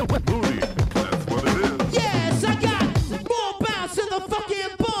 Booty. That's what it is. Yes, I got more bounce in the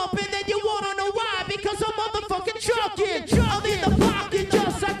fucking bump, and then you wanna know why? Because I'm motherfucking drunken. I'm in the pocket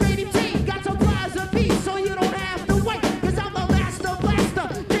just like Brady T. Got surprise of me, so you don't have to wait. Cause I'm the master blaster,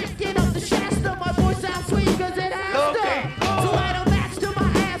 drinking up the Shasta. My voice sounds sweet cause it has to. So I don't match to my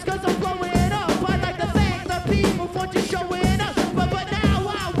ass cause I'm blowing up. I like to thank the people for just showing up. But now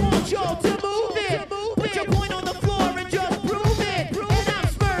I want y'all to move it. Put your point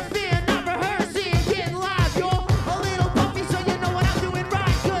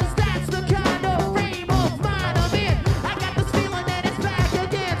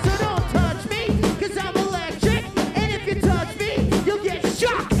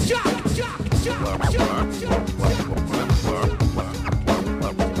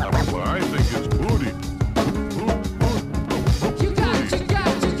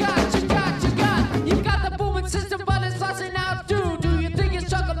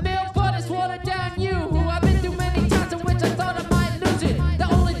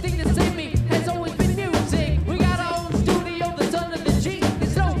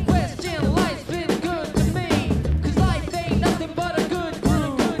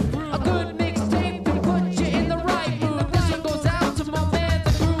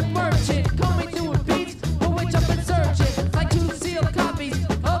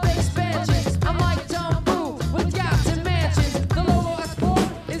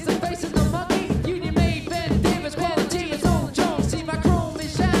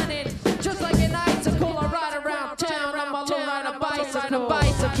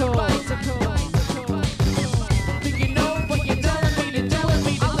bicycle. Think you know what you're telling me to do with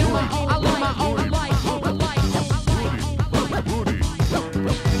me to live my own life.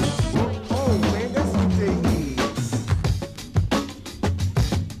 Oh man, that's what they is.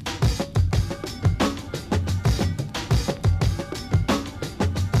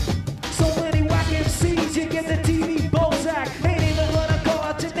 So many whack MCs, you get the TV Bozak. Ain't even gonna call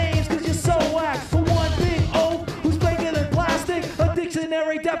out your names cause you're so whack. For one big O who's bigger than plastic, a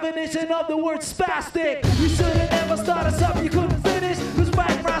dictionary definition of the word spastic. You should've never started something you couldn't finish, cause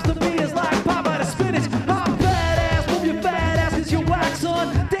right rhymes to me is like pop out of spinach. I'm badass, move your fat ass cause you wax on,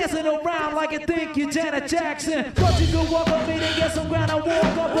 dancing around like you think you're Janet Jackson. Thought you could walk on me to get some ground, I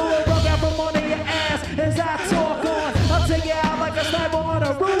walk up, pull a rug out from under your ass as I talk on. I'll take you out like a sniper on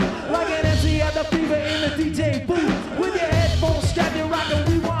a roof, like an MC at the fever in the DJ booth. With your headphones strapped, you're rocking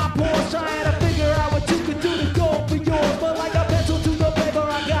rewind pause, trying to figure out what you could do to go for yours. But like a pencil to the paper,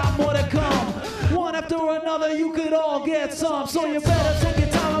 I got more to come. One after another, you could all get some. So you better take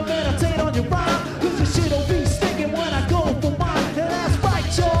your time and meditate on your rhyme, cause your shit'll be stinking when I go for mine. And that's right,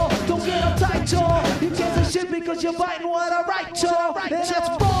 y'all, don't get uptight, y'all. You can't say shit because you're biting what I write, y'all. And that's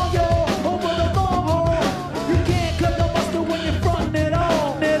wrong, y'all, over the long haul. You can't cut the mustard when you're frontin' it all.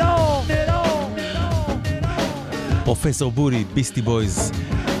 פרופסור בודי, ביסטי בויז.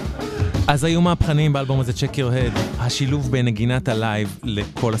 אז היו מהפכנים באלבום הזה Check Your Head, השילוב בין נגינת הלייב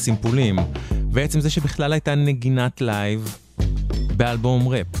לכל הסימפולים, ועצם זה שבכלל הייתה נגינת לייב באלבום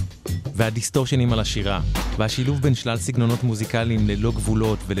ראפ, והדיסטורשנים על השירה, והשילוב בין שלל סגנונות מוזיקליים ללא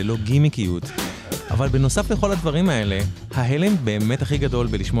גבולות וללא גימיקיות. אבל בנוסף לכל הדברים האלה, ההלם באמת הכי גדול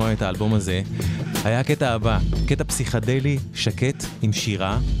בלשמוע את האלבום הזה היה הקטע הבא, קטע פסיכדלי שקט עם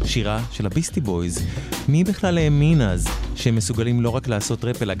שירה של הביסטי בויז. מי בכלל האמין אז שהם מסוגלים לא רק לעשות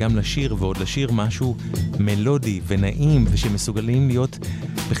ראפ אלא גם לשיר, ועוד לשיר משהו מלודי ונעים, ושמסוגלים להיות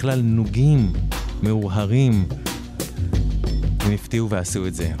בכלל נוגים, מאורהרים. הם הפתיעו ועשו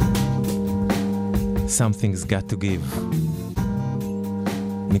את זה. Something's got to give.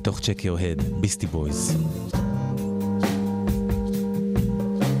 מתוך Check Your Head, ביסטי בויז.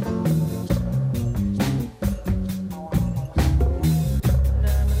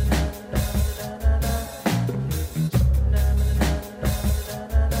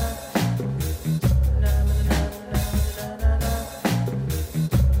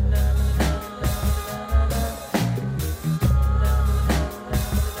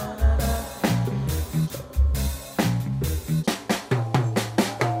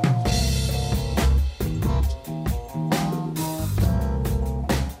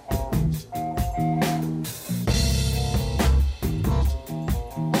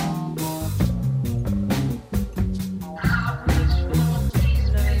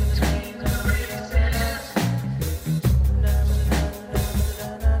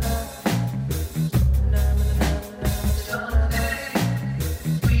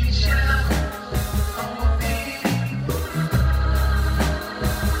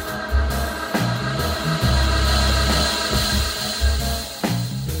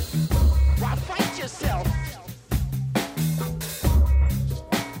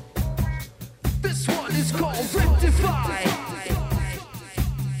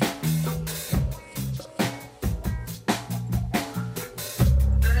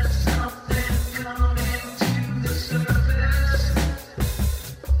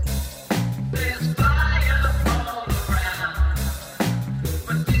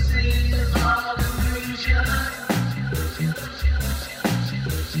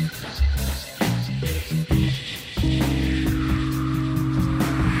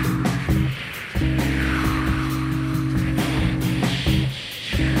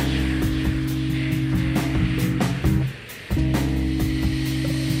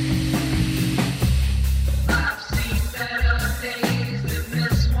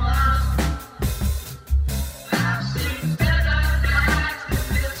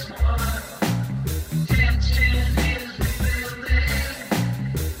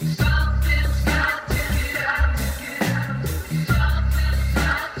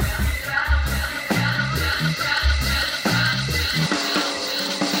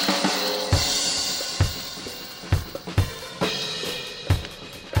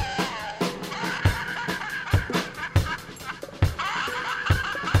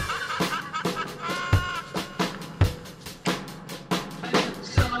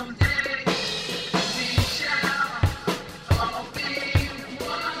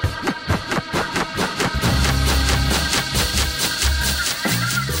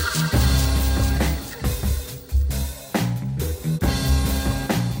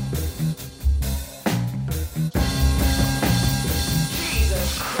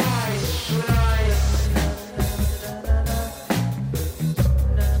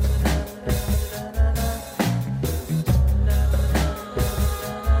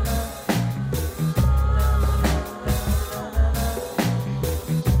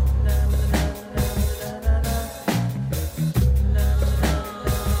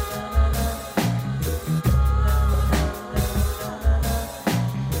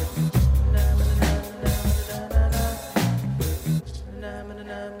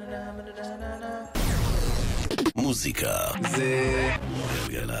 המוזיקה זה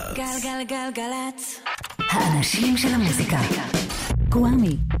גלגלצ. גלגלגלגלצ. האנשים של המוזיקה.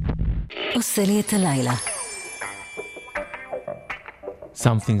 קוואמי עושה לי את הלילה.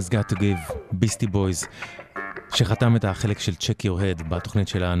 Something's got to give, ביסטי בויז, שחתם את החלק של Check Your Head בתוכנית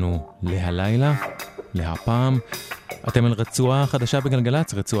שלנו להלילה, להפעם. אתם על רצועה חדשה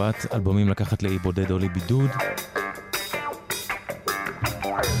בגלגלצ, רצועת אלבומים לקחת לבודד או לבידוד.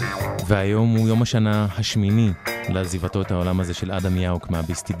 והיום הוא יום השנה השמיני לעזיבתו את העולם הזה של אדם יאוק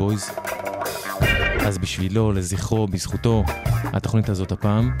מהביסטי בויז. אז בשבילו, לזכרו, בזכותו, התוכנית הזאת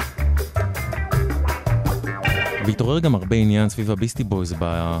הפעם. והתעורר גם הרבה עניין סביב הביסטי בויז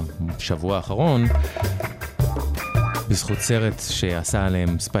בשבוע האחרון, בזכות סרט שעשה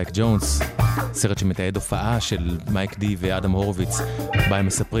עליהם ספייק ג'ונס, סרט שמתעד הופעה של מייק די ואדם הורוביץ, בה הם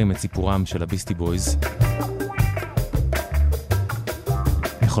מספרים את סיפורם של הביסטי בויז.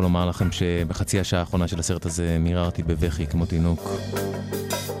 אני יכול לומר לכם שבחצי השעה האחרונה של הסרט הזה מיררתי בבכי כמו תינוק.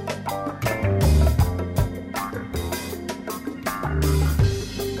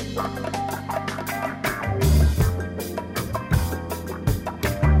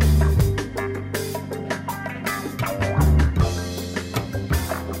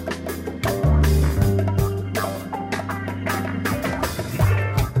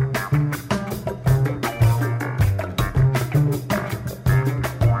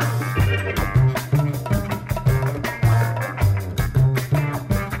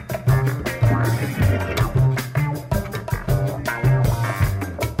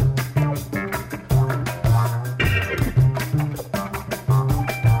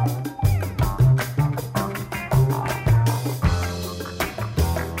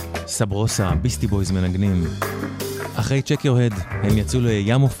 סברוסה, ביסטי בויז מנגנים. אחרי Check Your Head הם יצאו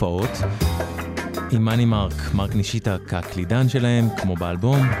לים הופעות עם מאני מרק נישיטה כקלידן שלהם, כמו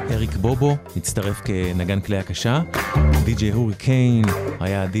באלבום. אריק בובו הצטרף כנגן כלי הקשה. די.ג'יי הוריקיין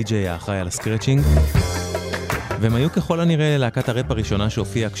היה הדי.ג'יי האחראי על הסקרצ'ינג. והם היו ככל הנראה להקת הראפ הראשונה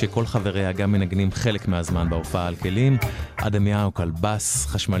שהופיעה כשכל חבריה גם מנגנים חלק מהזמן בהופעה על כלים. אדם יאוק על בס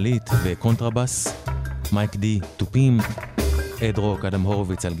חשמלית וקונטרבס, מייק די טופים, אד רוק, אדם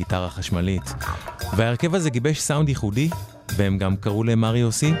הורוביץ על גיטרה חשמלית. וההרכב הזה גיבש סאונד ייחודי, והם גם קראו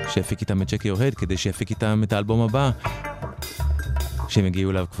למריו סי, שהפיק איתם את Check Your Head, כדי שהפיק איתם את האלבום הבא, שהם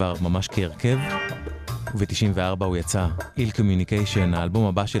הגיעו אליו כבר ממש כהרכב. וב-94 הוא יצא, קומיוניקיישן, האלבום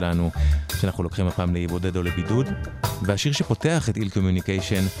הבא שלנו, שאנחנו לוקחים הפעם לבודד או לבידוד. והשיר שפותח את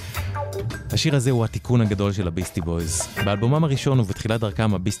קומיוניקיישן, השיר הזה הוא התיקון הגדול של הביסטי בויז. באלבומם הראשון ובתחילת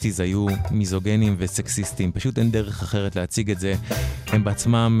דרכם הביסטיז היו מיזוגנים וסקסיסטים, פשוט אין דרך אחרת להציג את זה. הם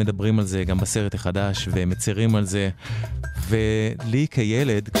בעצמם מדברים על זה גם בסרט החדש והם מצרים על זה. ולי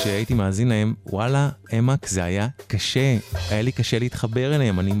כילד, כשהייתי מאזין להם, וואלה, אמק, זה היה קשה. היה לי קשה להתחבר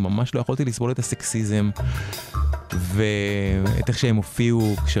אליהם, אני ממש לא יכולתי לסבול את הסקסיזם. ואת איך שהם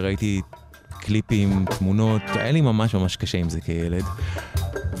הופיעו כשראיתי קליפים, תמונות, היה לי ממש ממש קשה עם זה כילד.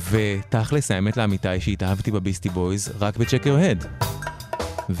 ותכלס, האמת לאמיתי שהתאהבתי בביסטי בויז רק ב-Check Your Head.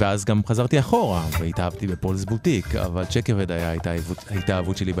 ואז גם חזרתי אחורה, והתאהבתי בפולס בוטיק, אבל Check Your Head היה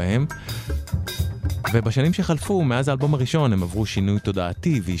ההתאהבות שלי בהם. ובשנים שחלפו, מאז האלבום הראשון, הם עברו שינוי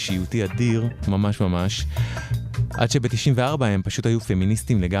תודעתי ואישיותי אדיר, ממש ממש, עד שב-94 הם פשוט היו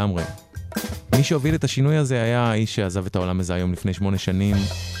פמיניסטים לגמרי. מי שהוביל את השינוי הזה היה האיש שעזב את העולם הזה היום לפני 8 שנים,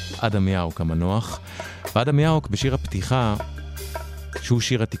 אדם יאוק המנוח. ואדם יאוק בשיר הפתיחה, שהוא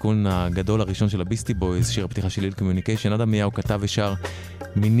שיר התיקון הגדול הראשון של הביסטי בויז, שיר הפתיחה של קומיוניקיישן, אדם יאוק כתב ושר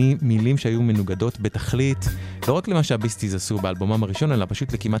מילים שהיו מנוגדות בתכלית, לא רק למה שהביסטיז עשו באלבומם הראשון, אלא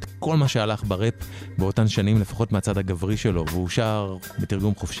פשוט לכמעט כל מה שהלך בראפ באותן שנים, לפחות מהצד הגברי שלו, והוא שר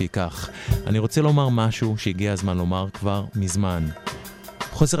בתרגום חופשי כך: אני רוצה לומר משהו שהגיע הזמן לומר כבר מזמן.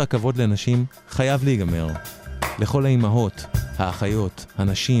 חוסר הכבוד לנשים חייב להיגמר. לכל האימהות, האחיות,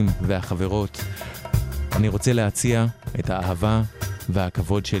 הנשים והחברות, אני רוצה להציע את האהבה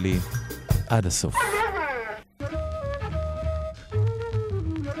והכבוד שלי עד הסוף.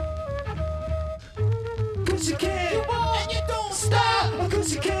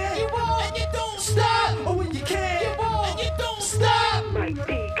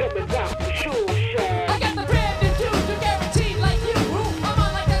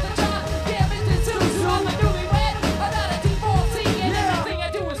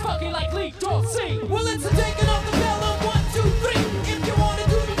 Well, let's take it off the bell on 1, 2, 3. If you wanna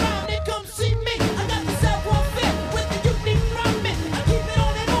do the round, then come see me. I got the savoir-faire with the unique rhyming. I keep it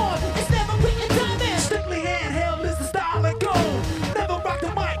on and on. It's never put your time in. Strictly handheld, Mr.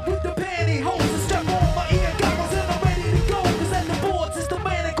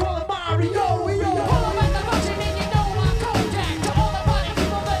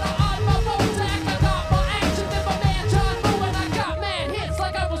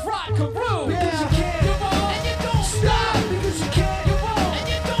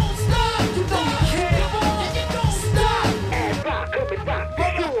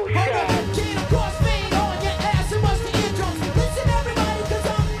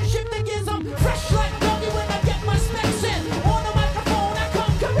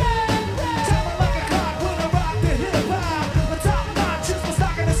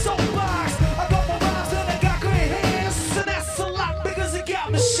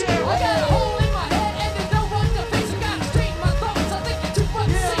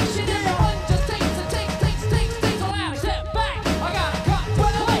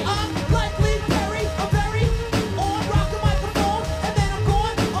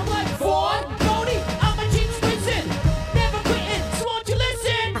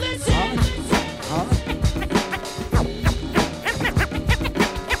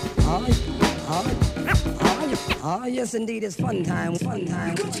 Yes, indeed, it's fun time, fun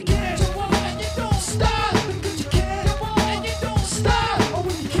time. Because you can't, you won't, and you don't stop. Because you can't, you won't, and you don't stop. Oh,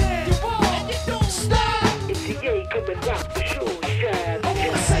 when you can't, you won't, and you don't stop. It's the A coming rock the show shine. I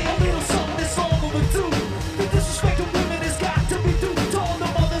wanna say a little something that's all overdue. The disrespect of women has got to be due to all the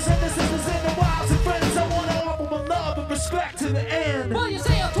mothers and the sisters and the wives and friends. I wanna offer my love and respect to the end. Well, you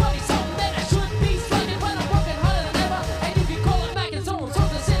say I'm 20-something, then I should be slugging, but I'm working harder than ever. And if you call it back, it's on. So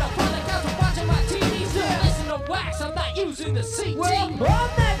to sit up on the couch and watching my TV, still listen to wax. I'm not using the CT. Well,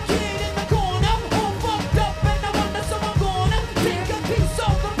 I'm that kid in the corner, all fucked up, and I wonder someone gonna take a piece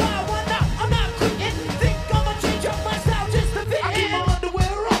of the pie. Why not? I'm not quitting. Think I'ma change up my style just to fit in. I keep my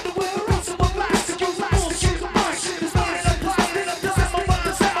underwear, out some more plastic, use bullshit. My shit is not in a plastic. I'm just my mind,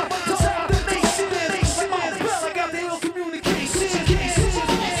 the nation. My spell, I got the ill communication.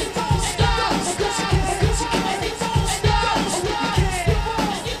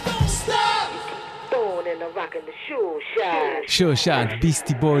 שושת,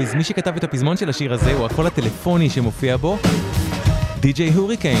 ביסטי בויז. מי שכתב את הפזמון של השיר הזה הוא הקול הטלפוני שמופיע בו, די.ג'יי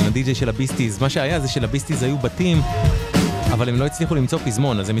הוריקיין, הדי.ג'יי של הביסטיז. מה שהיה זה שלביסטיז היו בתים, אבל הם לא הצליחו למצוא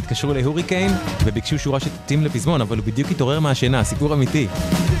פזמון, אז הם התקשרו להוריקין וביקשו שורה שתתאים לפזמון, אבל הוא בדיוק התעורר מהשינה, סיפור אמיתי.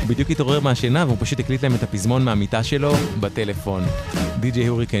 הוא בדיוק התעורר מהשינה והוא פשוט הקליט להם את הפזמון מהמיטה שלו בטלפון. די.ג'יי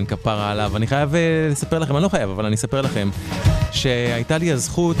הוריקין, כפרה עליו. אני חייב לספר לכם, אני לא חייב, אבל אני אספר לכם שהייתה לי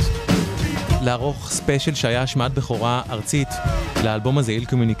הזכות לערוך ספיישל שהיה השמעת בכורה ארצית לאלבום הזה,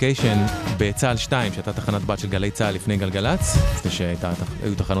 קומיוניקיישן, בצהל 2, שהייתה תחנת בת של גלי צהל לפני גלגלץ, לפני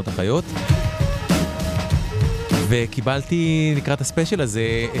שהיו תחנות החיות. וקיבלתי לקראת הספיישל הזה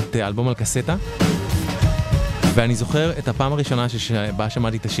את האלבום על קסטה, ואני זוכר את הפעם הראשונה שבה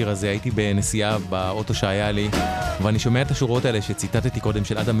שמעתי את השיר הזה, הייתי בנסיעה באוטו שהיה לי, ואני שומע את השורות האלה שציטטתי קודם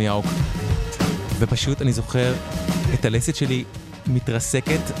של אדם מיאוק, ופשוט אני זוכר את הלסת שלי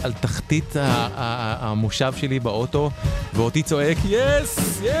מתרסקת על תחתית המושב שלי באוטו, ואותי צועק,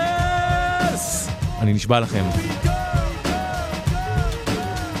 יס, יס! אני נשבע לכם.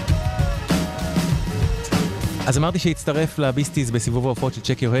 אז אמרתי שהצטרף לביסטיז בסיבוב ההופעות של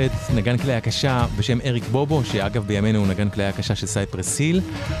צ'ק יור הד, נגן כלי הקשה בשם אריק בובו, שאגב בימינו הוא נגן כלי הקשה של סייפרס היל.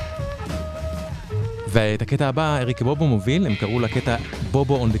 ואת הקטע הבא אריק בובו מוביל, הם קראו לקטע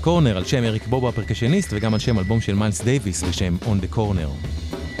בובו און דה קורנר, על שם אריק בובו הפרקשניסט, וגם על שם אלבום של מיילס דייביס בשם און דה קורנר.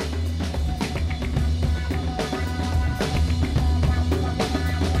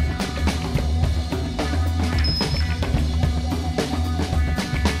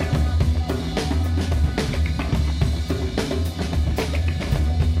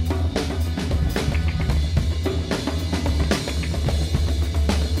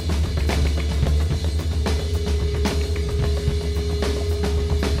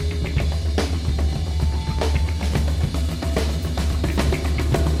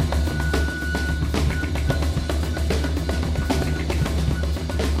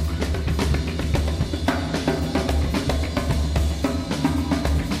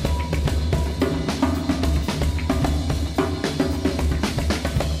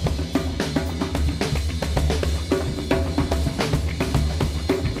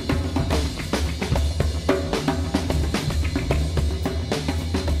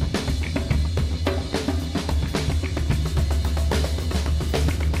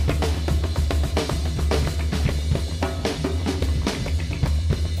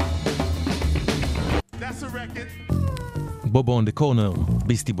 בובו און דה קורנר,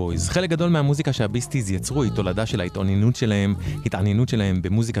 ביסטי בויז. חלק גדול מהמוזיקה שהביסטיז יצרו היא תולדה של התעניינות שלהם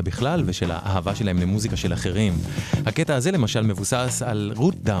במוזיקה בכלל ושל האהבה שלהם למוזיקה של אחרים. הקטע הזה למשל מבוסס על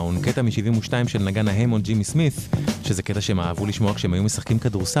רוט דאון, קטע מ-72 של נגן ההיימון ג'ימי סמית, שזה קטע שהם אהבו לשמוע כשהם היו משחקים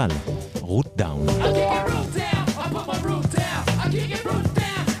כדורסל. רוט דאון.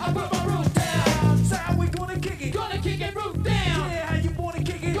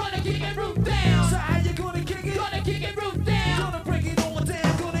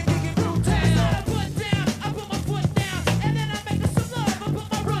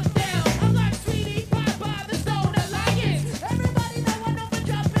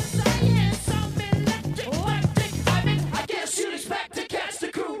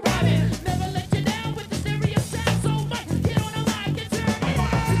 Never let you down.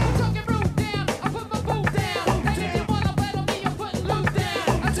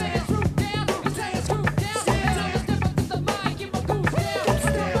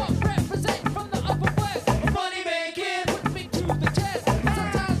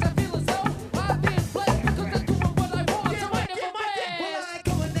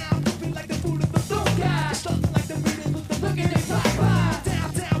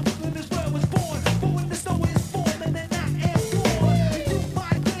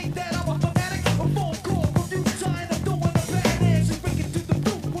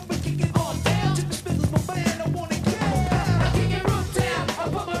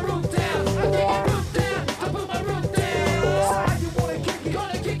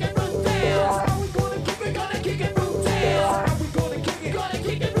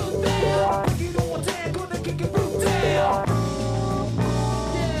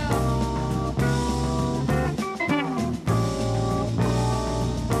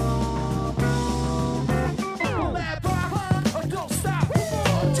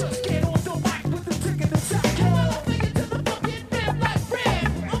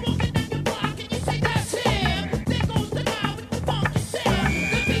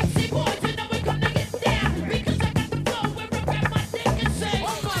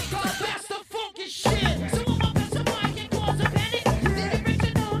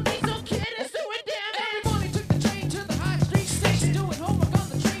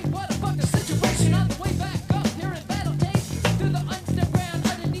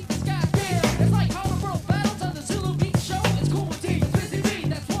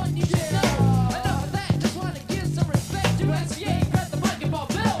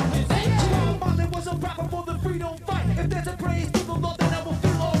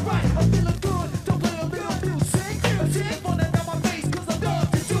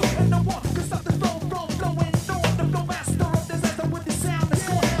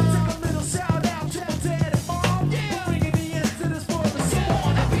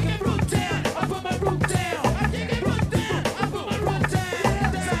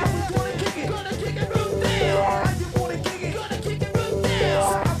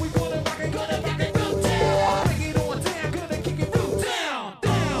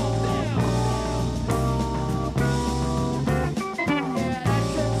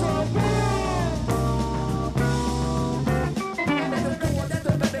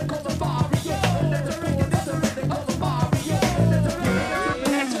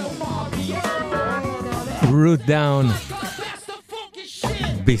 root down.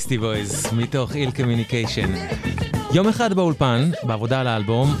 ביסטי בויז, מתוך איל קומיוניקיישן. יום אחד באולפן, בעבודה על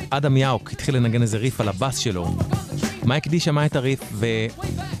האלבום, אדם יאוק התחיל לנגן איזה ריף על הבאס שלו. מייק די שמע את הריף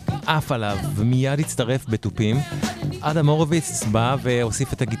ועף עליו, ומיד הצטרף בטופים. אדם הורוביץ בא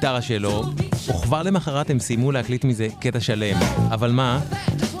והוסיף את הגיטרה שלו, וכבר למחרת הם סיימו להקליט מזה קטע שלם. אבל מה?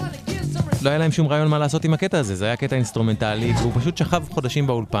 לא היה להם שום רעיון מה לעשות עם הקטע הזה, זה היה קטע אינסטרומנטלי, והוא פשוט שכב חודשים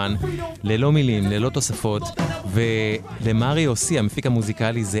באולפן, ללא מילים, ללא תוספות, ולמרי אוסי, המפיק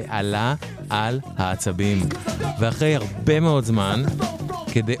המוזיקלי, זה עלה על העצבים. ואחרי הרבה מאוד זמן,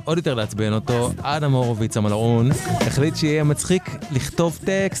 כדי עוד יותר לעצבן אותו, אדם הורוביץ המלאון החליט שיהיה מצחיק לכתוב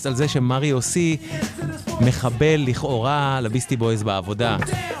טקסט על זה שמרי אוסי מחבל לכאורה לביסטי בויז בעבודה.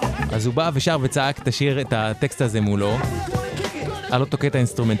 אז הוא בא ושר וצעק תשאיר את הטקסט הזה מולו, על אותו קטע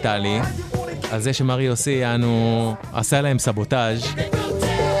אינסטרומנטלי, על זה שמרי אוסי עשה להם סבוטאז',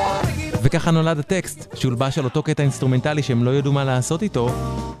 וככה נולד הטקסט, שהולבש על אותו קטע אינסטרומנטלי שהם לא ידעו מה לעשות איתו,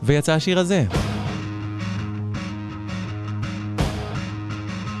 ויצא השיר הזה.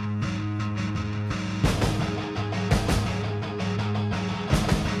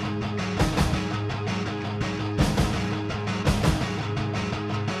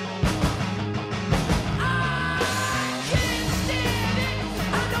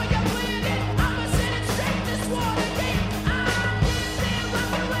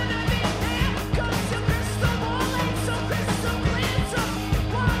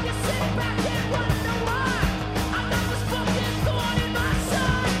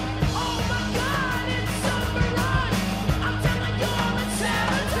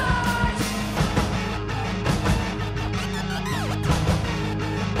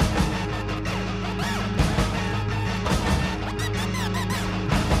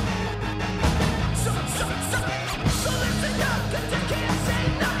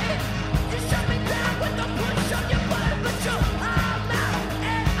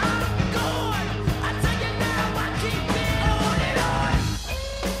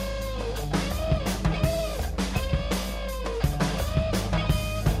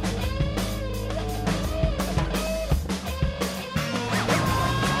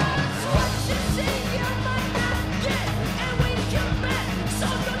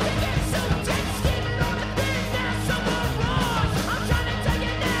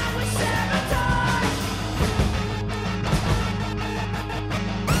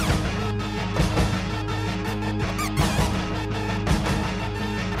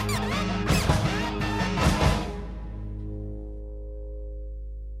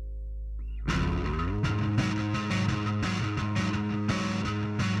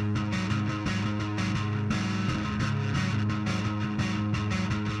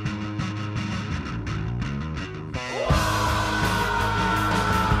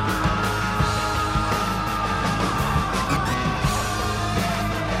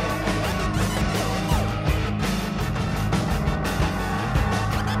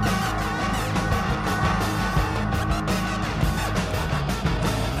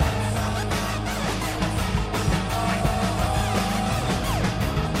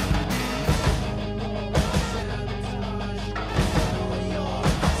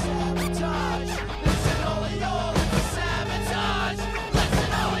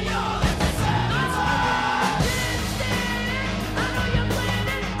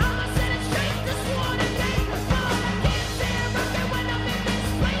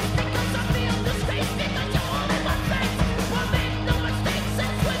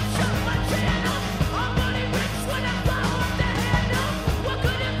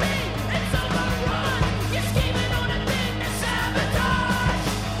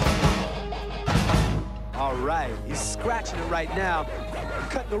 Right now,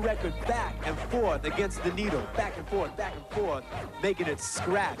 cutting the record back and forth against the needle, back and forth, making it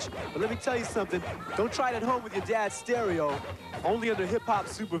scratch. But let me tell you something, don't try it at home with your dad's stereo, only under hip-hop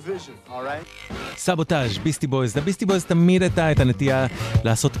supervision, all right? סבוטאז', ביסטי בויז. הביסטי בויז תמיד הייתה את הנטייה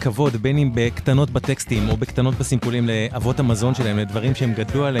לעשות כבוד, בין אם בקטנות בטקסטים או בקטנות בסימפולים לאבות המזון שלהם, לדברים שהם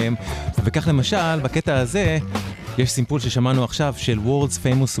גדלו עליהם. וכך למשל, בקטע הזה, יש סימפול ששמענו עכשיו של World's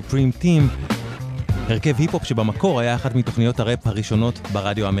Famous Supreme Team, הרכב היפ-הופ שבמקור היה אחת מתוכניות הראפ הראשונות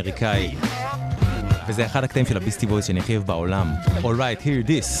ברדיו האמריקאי. וזה אחד הקטעים של הביסטי בויז שנחייב בעולם. All right, hear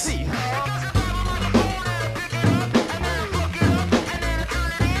this.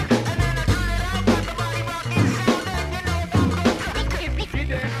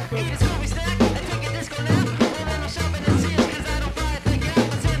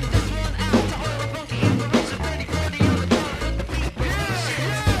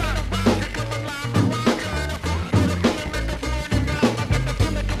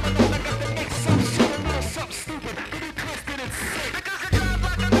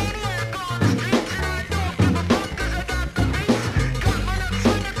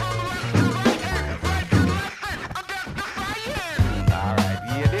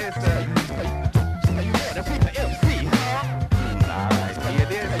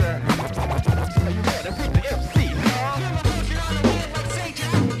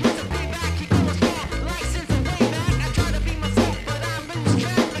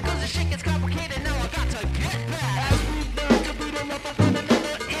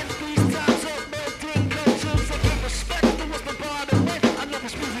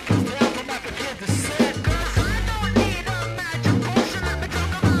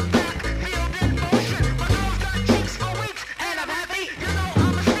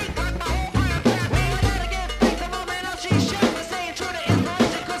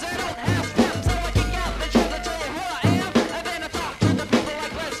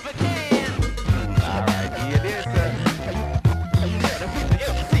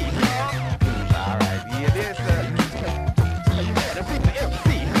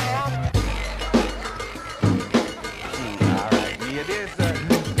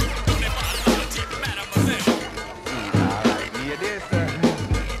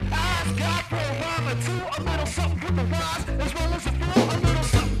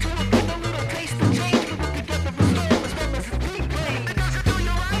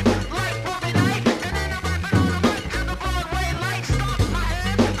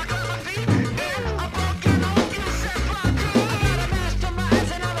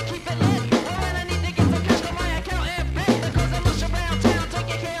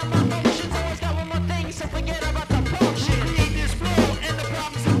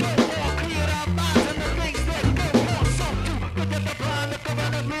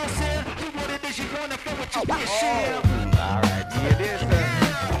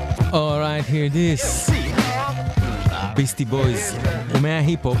 Alright, hear this. ביסטי בויז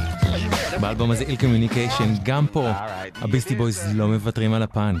ומההיפ-הופ באלבום הזה איל קומיוניקיישן. גם פה הביסטי בויז לא מוותרים על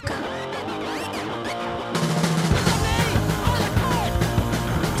הפאנק.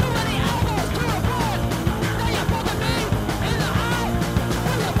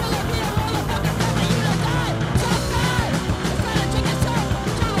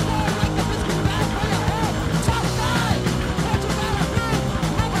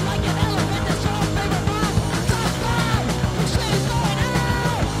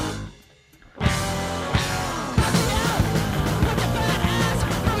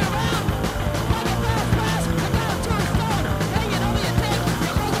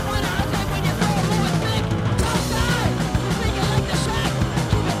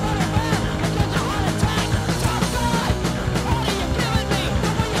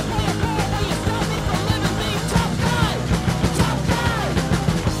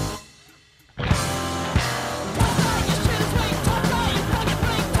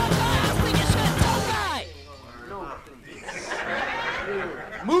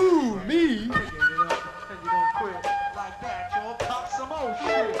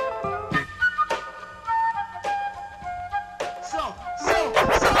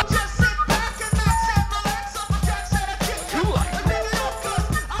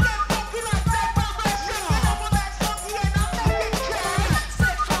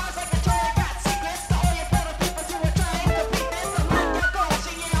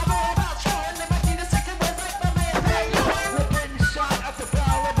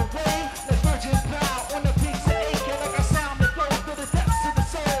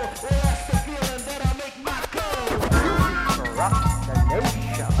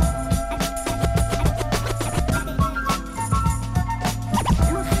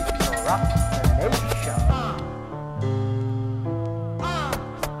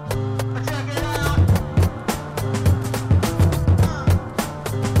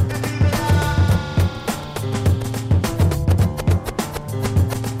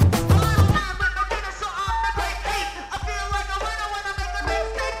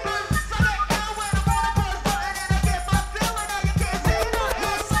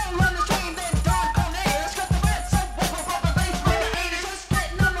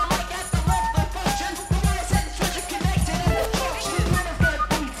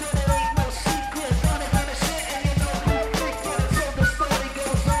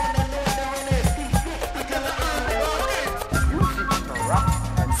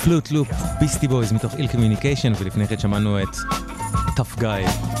 פלוט לופ, ביסטי בויז מתוך איל קומיוניקיישן, ולפני כן שמענו את טאף גאי.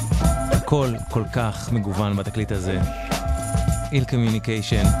 הכל כל כך מגוון בתקליט הזה. איל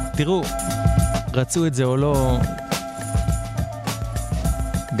קומיוניקיישן. תראו, רצו את זה או לא,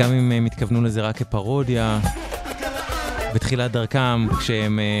 גם אם הם התכוונו לזה רק כפרודיה, בתחילת דרכם,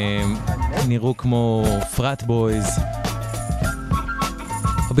 כשהם נראו כמו פרט בויז,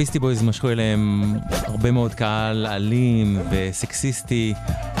 הביסטי בויז משכו אליהם הרבה מאוד קהל אלים וסקסיסטי,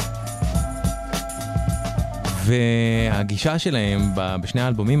 והגישה שלהם בשני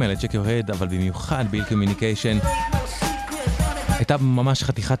האלבומים האלה, צ'ק יור הד, אבל במיוחד באיל קומיוניקיישן, הייתה ממש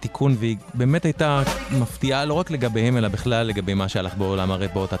חתיכת תיקון, והיא באמת הייתה מפתיעה לא רק לגביהם, אלא בכלל לגבי מה שהלך בעולם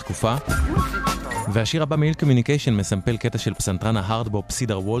הראפ באותה תקופה. והשיר הבא מאיל קומיוניקיישן מסמפל קטע של פסנתרן ההארדבופ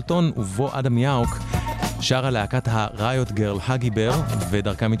סידר וולטון, ובו אדם יאוק שרה להקת הריוט גרל הגיבר,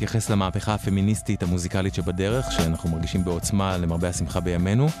 ודרכה מתייחס למהפכה הפמיניסטית המוזיקלית שבדרך, שאנחנו מרגישים בעוצמה למרבה השמחה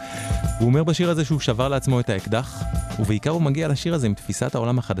בימינו. הוא אומר בשיר הזה שהוא שבר לעצמו את האקדח, ובעיקר הוא מגיע לשיר הזה עם תפיסת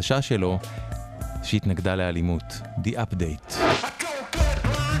העולם החדשה שלו, שהתנגדה לאלימות. The Update.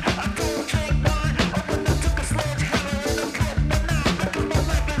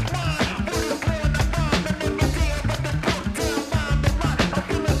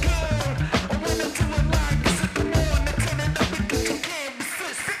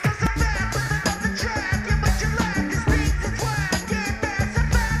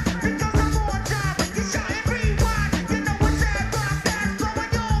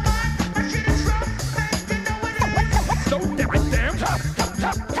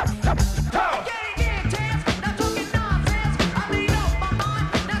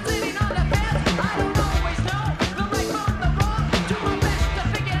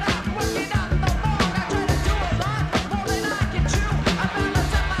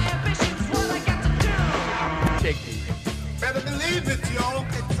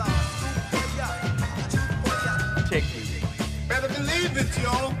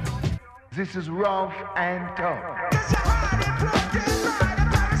 This is rough and tough.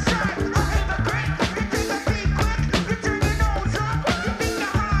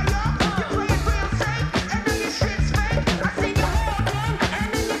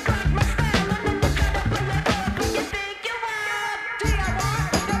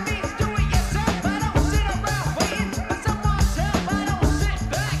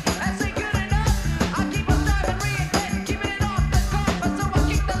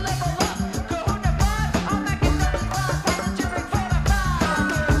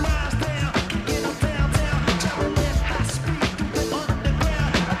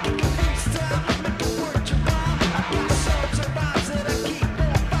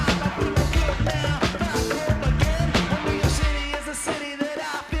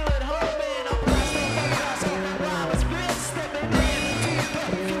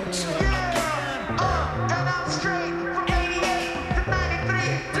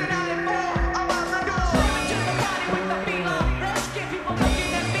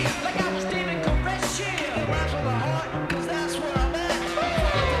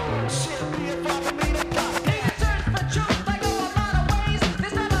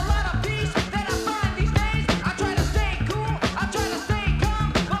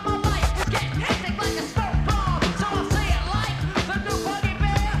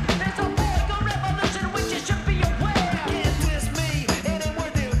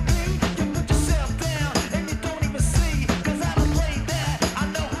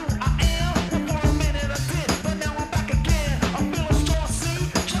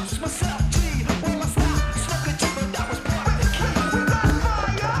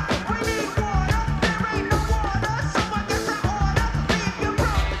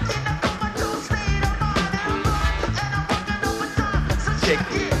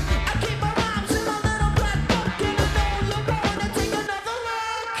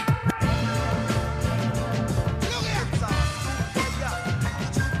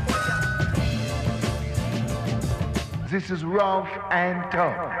 This is rough and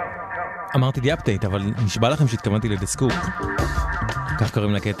tough. אמרתי די אפטייט, אבל נשבע לכם שהתכוונתי לדסקופ. כך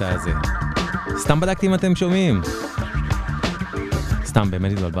קוראים לקטע הזה. סתם בדקתי אם אתם שומעים. סתם,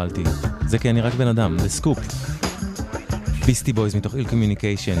 באמת התבלבלתי. זה כי אני רק בן אדם, דסקופ. ביסטי בויז מתוך איל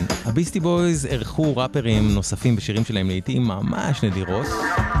קומיוניקיישן. הביסטי בויז ערכו ראפרים נוספים בשירים שלהם לעיתים ממש נדירות.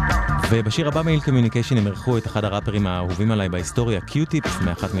 ובשיר הבא מאיל קומיוניקיישן הם ערכו את אחד הראפרים האהובים עליי בהיסטוריה, קיוטיפ,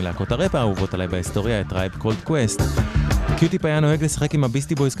 מאחת מלהקות הראפ האהובות עליי בהיסטוריה, את טרייב קולד קווסט. קיוטיפ היה נוהג לשחק עם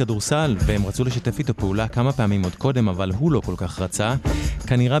הביסטי בויז כדורסל, והם רצו לשתף איתו פעולה כמה פעמים עוד קודם, אבל הוא לא כל כך רצה.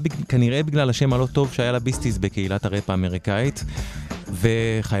 כנראה בגלל השם הלא טוב שהיה לביסטיז בקהילת הראפ האמריקאית.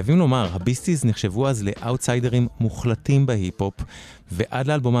 וחייבים לומר, הביסטיז נחשבו אז לאוטסיידרים מוחלטים בהיפ-הופ, ועד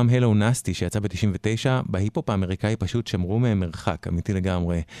לאלבומם הלו נסטי שיצא ב-99, בהיפ-הופ האמריקאי פשוט שמרו מהם מרחק, אמיתי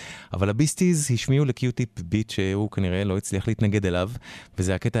לגמרי. אבל הביסטיז השמיעו לקיוטיפ ביט שהוא כנראה לא הצליח להתנגד אליו,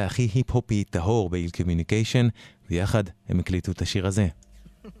 וזה הקטע הכי היפ-הופי טהור באיל קומיוניקיישן, ויחד הם הקליטו את השיר הזה.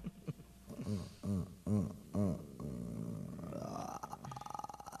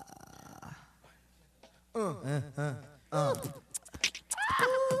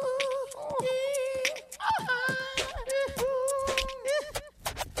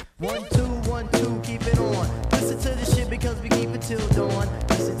 One, two, keep it on. Listen to the shit because we keep it till dawn.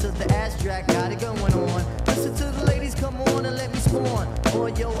 Listen to the ass track, got it going on. Listen to the ladies, come on and let me spawn. Or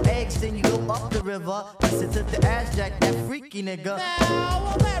your eggs, then you go up the river. Listen to the ass jack, that freaky nigga. Now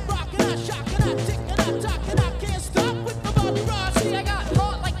I'm at rockin', I'm shockin', I'm tickin', I'm talkin', I can't stop with the body rush. See, I got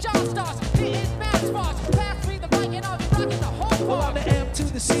heart like John Stars, hitting mad spots. Pass me the mic and I'll be rockin' the whole Well, I'm the M to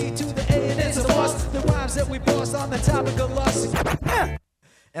the C to the A and it's a must. The rhymes that we boss on the topic of lust.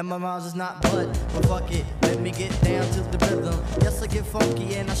 And my rhymes is not but fuck it, let me get down to the rhythm. Yes, I get funky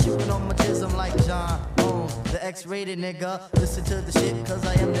and I shoot it on my jism like John Holmes, the X-rated nigga. Listen to the shit cause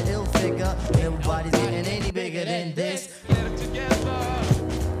I am the ill figure. Everybody's getting any bigger than this. Get it together.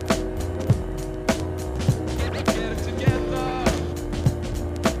 Get it together.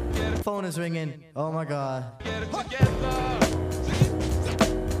 Phone is ringing, oh my god. Get it together.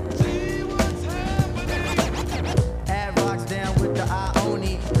 See what's happening. Add rocks down with the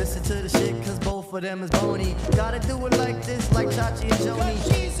Ioni. Listen to the shit cause both of them is bony. Gotta do it like this, like Chachi and Joni.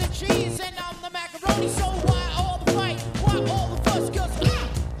 Got cheese and I'm the macaroni. So why all the fight? Why all the fuss? Cause yeah,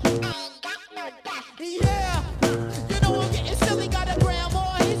 you know I'm getting silly. Got a grandma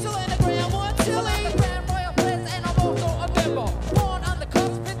Hazel and a grandma Tilly. I'm the Grand Royal Prince and I'm also a member. Born on the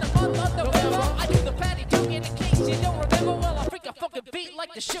cusp in the month of November. I do the patty tongue in case you don't remember. Well, I freak a fucking beat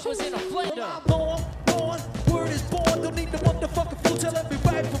like the shit was in a blender. Born, word is born. Don't need the motherfucking fool telling me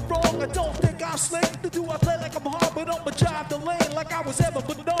right from wrong. I don't think I'm slick. Do I play like I'm hard, but I'ma drive the lane like I was ever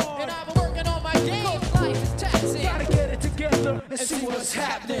Bernard. And I've been working on my game. Life is taxing. Gotta get it together and see what's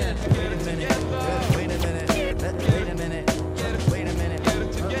happening. Get it together. Wait a minute, wait a minute, wait a minute, Get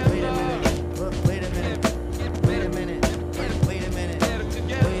it together. wait a minute, wait a minute, wait a minute, Get it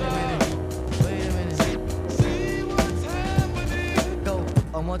together. wait a minute. See what's happening. Go,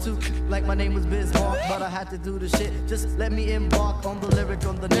 I want to, like my name was Bismarck, but I had to do the shit. Just let me embark on the lyric,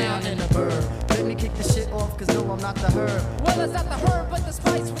 on the noun and the verb. Let me kick the shit off, cause no, I'm not the herb. Well, it's not the herb, but the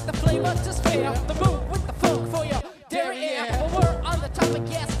spice with the flavor to spare. The move with the funk for your derriere. Well, we're on the topic,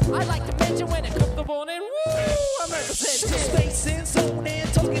 yes. I like to mention when it comes to morning. Woo! I'm representing. Space in, zone in,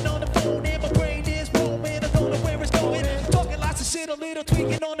 talking on the phone, and my brain is roaming. I don't know where it's going. Talking lots of shit, a little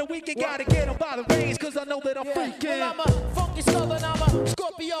tweaking on the weekend. Gotta get them by the reins, cause I know that I'm freaking. Well, I'm a funky southern, I'm a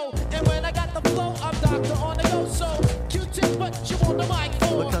Scorpio. And when I got the flow, I'm Dr. on the go. So, Q-tip, but you on the mic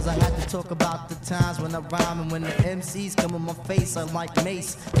for. Because I had to talk about the times when I rhyme and when the MCs come in my face, I'm like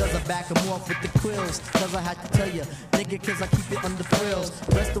Mace. Cause I back them off with the quills. Cause I had to tell you, nigga, cause I keep it under frills.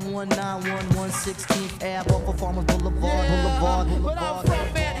 Rest of 191 16th Ave off of Farmers Boulevard, Boulevard. But I'm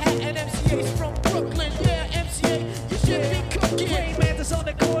from Manhattan, MCA's from Brooklyn. Yeah, MCA, you should be cooking. Rainman's on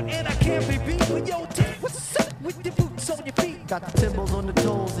the court and I can't be beat. But yo, Tim, what's up with the boots on your feet? Got the timbals on the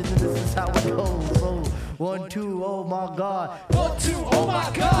toes, and this is how it goes. So, 1, 2, oh my god. 1, 2, oh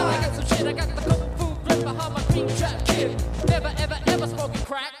my god. I got some shit, I got the kung fu grip behind my green trap kid. Never, ever, ever smoking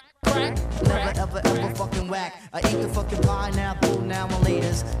crack. Never, ever fucking whack. I eat the fucking pineapple now and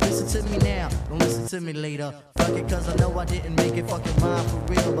laters. Listen to me now, don't listen to me later. Fuck it, cause I know I didn't make it fucking mine for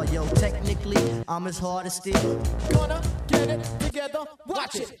real. But yo, technically, I'm as hard as steel. Gonna get it together,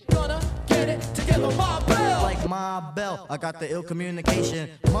 watch it. Gonna get it together, my bell. Like my bell, I got the ill communication.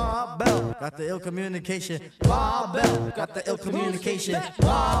 My bell, got the ill communication. My bell, got the ill communication.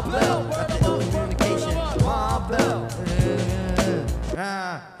 My bell, got the ill communication. My bell.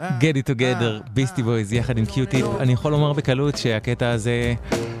 Get it together, ביסטי בויז יחד עם קיוטיפ. אני יכול לומר בקלות שהקטע הזה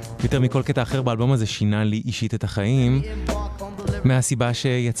יותר מכל קטע אחר באלבום הזה שינה לי אישית את החיים, מהסיבה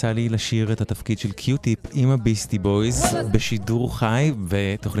שיצא לי לשיר את התפקיד של קיוטיפ עם הביסטי בויז בשידור חי,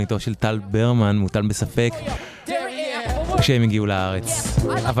 ותוכניתו של טל ברמן, מוטל בספק, כשהם הגיעו לארץ.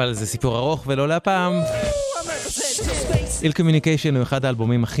 אבל זה סיפור ארוך ולא להפעם. קומיוניקיישן הוא אחד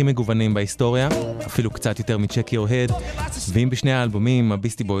האלבומים הכי מגוונים בהיסטוריה, אפילו קצת יותר מ-Check Your Head, ואם בשני האלבומים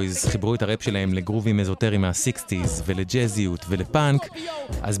הביסטי בויז חיברו את הראפ שלהם לגרובים אזוטריים מה-60s ולג'זיות ולפאנק,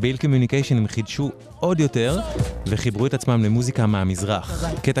 אז קומיוניקיישן הם חידשו עוד יותר וחיברו את עצמם למוזיקה מהמזרח.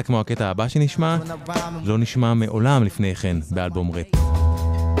 קטע כמו הקטע הבא שנשמע לא נשמע מעולם לפני כן באלבום ראפ.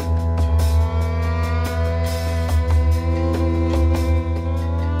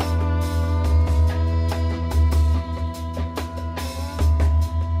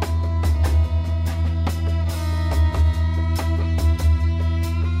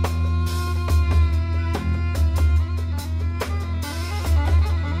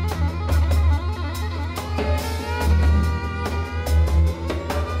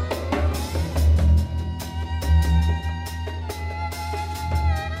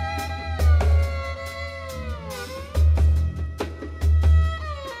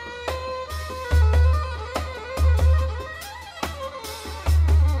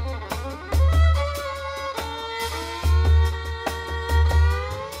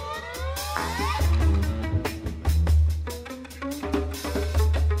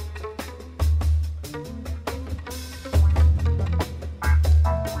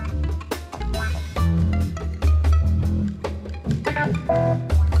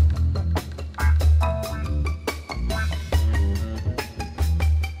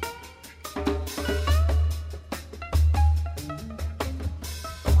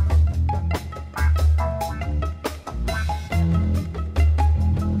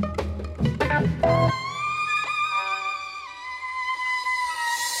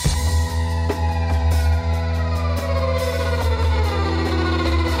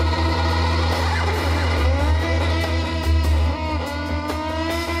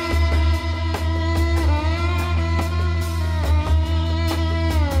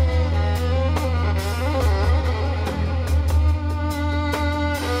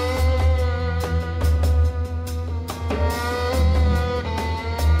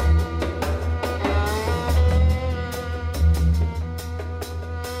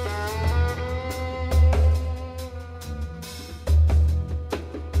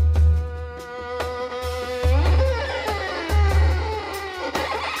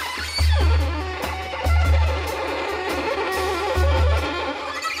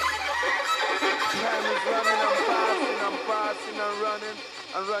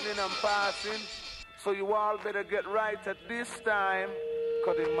 So you all better get right at this time,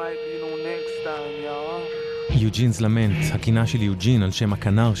 cause it might be no next time, y'all. יוג'ינ's Lament, הקינה של יוג'ין על שם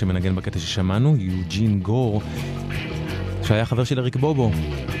הכנר שמנגן בקטע ששמענו, יוג'ין גור, שהיה חבר של אריק בובו,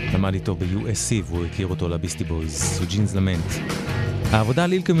 למד איתו ב-USC והוא הכיר אותו לביסטי בויז, יוג'ינ's Lament. העבודה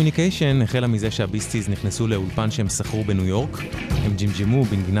על קומיוניקיישן החלה מזה שהביסטיז נכנסו לאולפן שהם שכרו בניו יורק, הם ג'ימג'ימו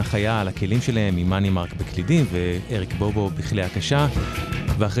בנגינה חיה על הכלים שלהם עם מני מרק בקלידים ואריק בובו בכלי הקשה,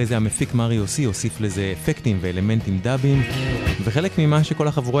 ואחרי זה המפיק מריו סי הוסיף לזה אפקטים ואלמנטים דאבים, וחלק ממה שכל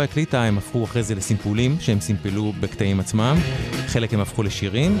החבורה הקליטה הם הפכו אחרי זה לסימפולים שהם סימפלו בקטעים עצמם, חלק הם הפכו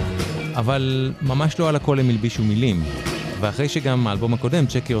לשירים, אבל ממש לא על הכל הם הלבישו מילים. ואחרי שגם האלבום הקודם,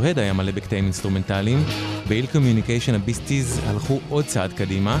 Check Your Head, היה מלא בקטעים אינסטרומנטליים, קומיוניקיישן הביסטיז הלכו עוד צעד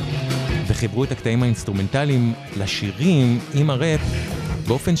קדימה, וחיברו את הקטעים האינסטרומנטליים לשירים עם הראפ,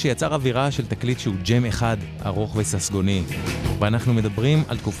 באופן שיצר אווירה של תקליט שהוא ג'ם אחד, ארוך וססגוני. ואנחנו מדברים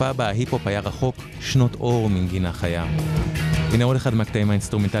על תקופה בה ההיפ-הופ היה רחוק שנות אור מנגינה חיה. הנה עוד אחד מהקטעים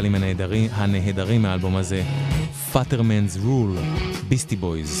האינסטרומנטליים הנהדרים מהאלבום הזה, Futterman's Rule, ביסטי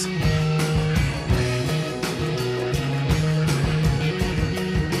בויז.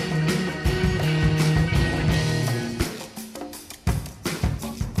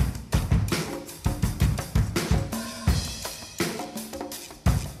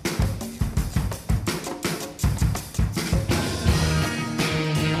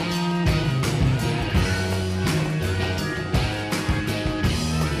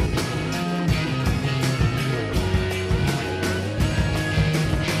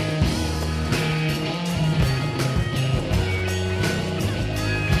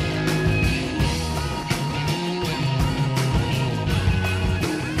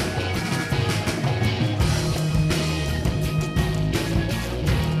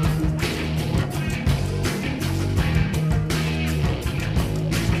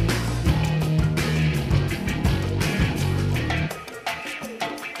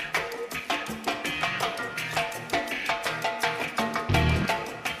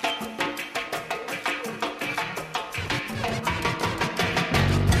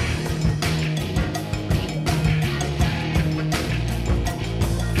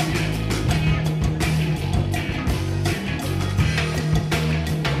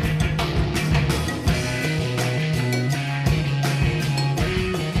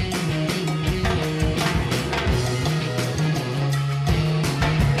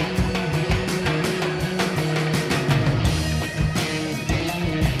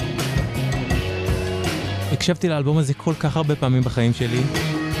 הקשבתי לאלבום הזה כל כך הרבה פעמים בחיים שלי.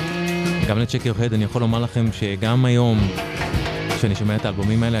 גם לצ'ק יור הד אני יכול לומר לכם שגם היום כשאני שומע את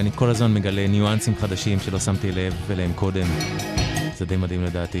האלבומים האלה אני כל הזמן מגלה ניואנסים חדשים שלא שמתי לב אליהם קודם. זה די מדהים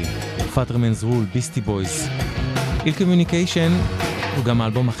לדעתי. פאטרמנס רול, ביסטי בויז. קומיוניקיישן הוא גם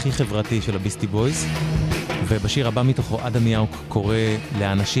האלבום הכי חברתי של הביסטי בויז, ובשיר הבא מתוכו אדם יאוק קורא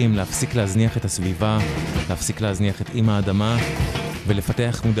לאנשים להפסיק להזניח את הסביבה, להפסיק להזניח את אמא האדמה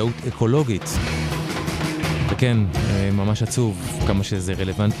ולפתח מודעות אקולוגית. וכן, ממש עצוב כמה שזה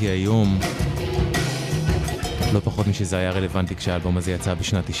רלוונטי היום, לא פחות משזה היה רלוונטי כשהאלבום הזה יצא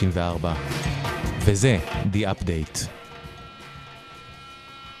בשנת 94. וזה The Update.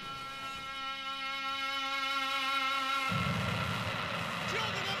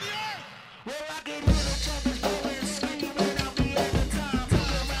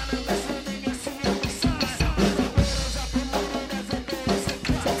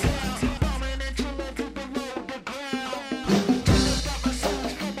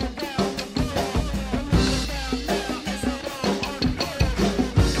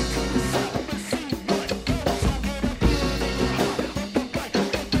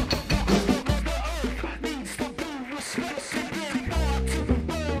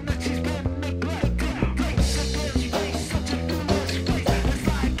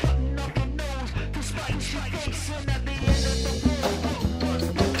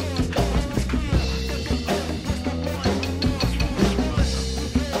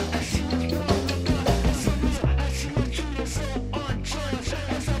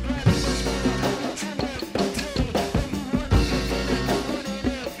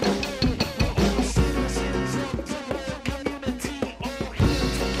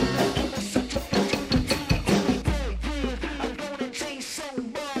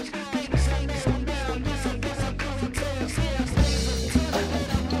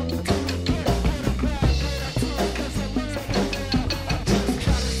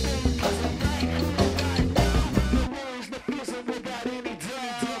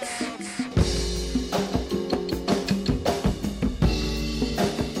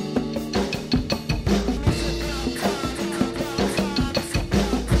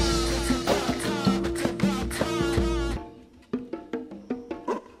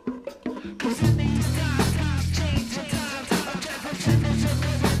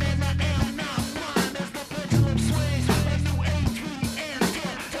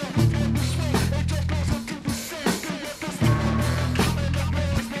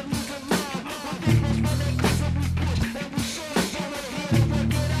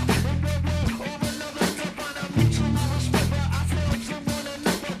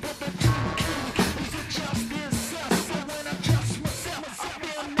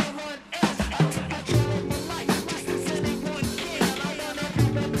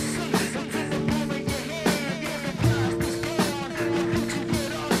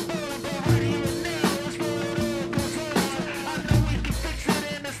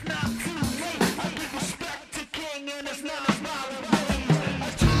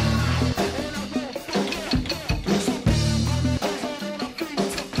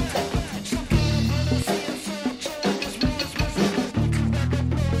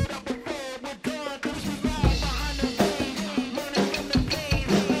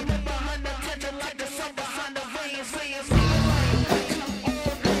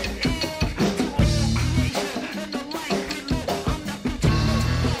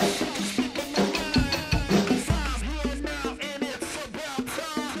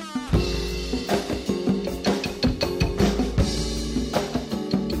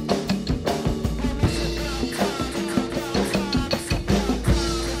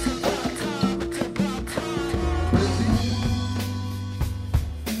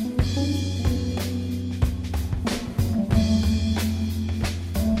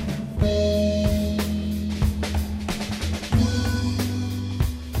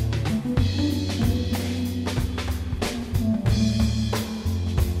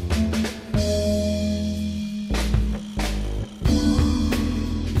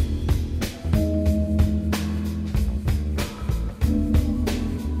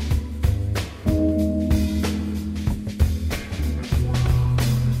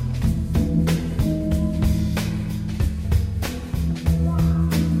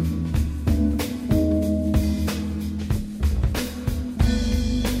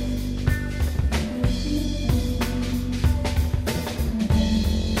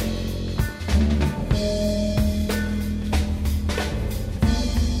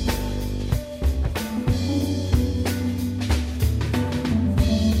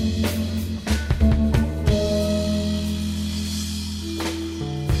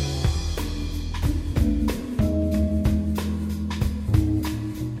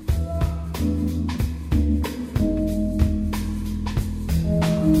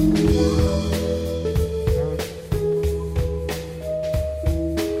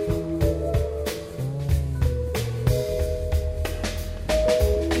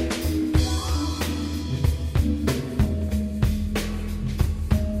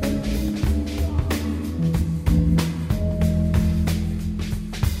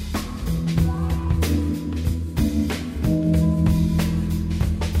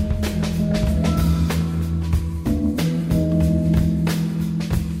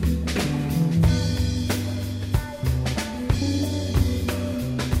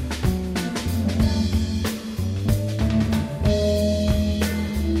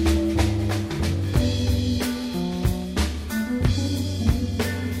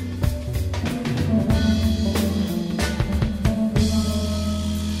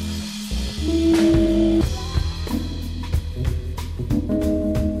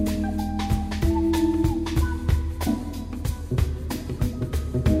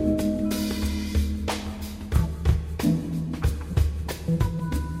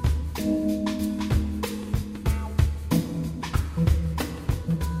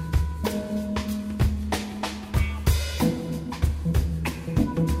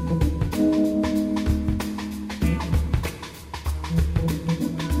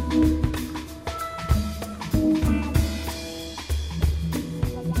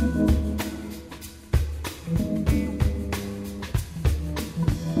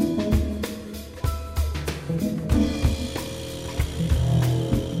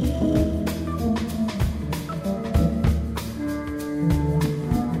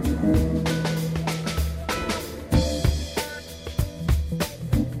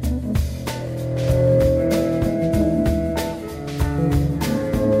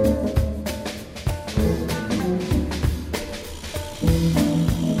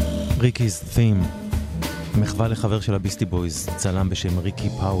 ריקי's Theme, מחווה לחבר של הביסטי בויז, צלם בשם ריקי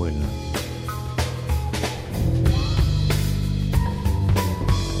פאוול.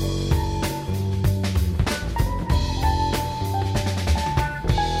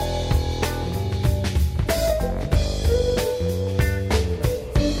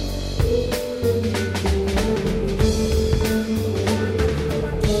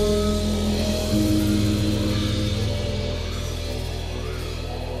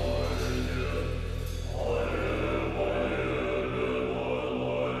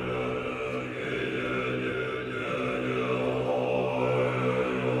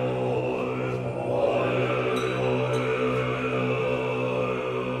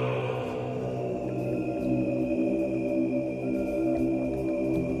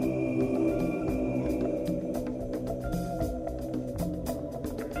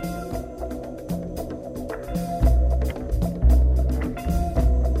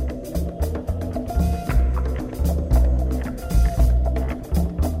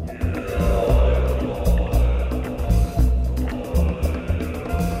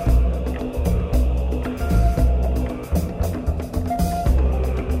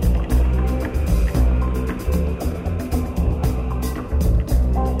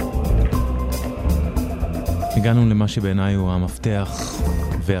 הגענו למה שבעיניי הוא המפתח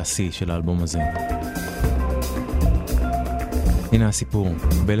והשיא של האלבום הזה. הנה הסיפור.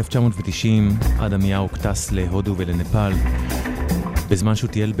 ב-1990 אדם יאוק טס להודו ולנפאל. בזמן שהוא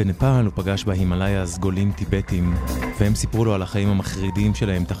טייל בנפאל הוא פגש בהימאליה גולים טיבטים, והם סיפרו לו על החיים המחרידים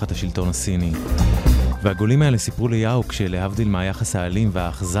שלהם תחת השלטון הסיני. והגולים האלה סיפרו ליאוק שלהבדיל מהיחס האלים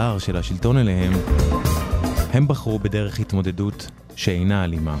והאכזר של השלטון אליהם, הם בחרו בדרך התמודדות שאינה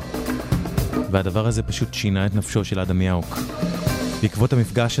אלימה. והדבר הזה פשוט שינה את נפשו של אדם יאוק. בעקבות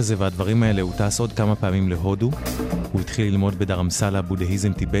המפגש הזה והדברים האלה הוא טס עוד כמה פעמים להודו, הוא התחיל ללמוד בדרמסלה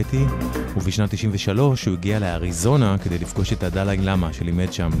בודהיזם טיבטי, ובשנת 93 הוא הגיע לאריזונה כדי לפגוש את הדלאי למה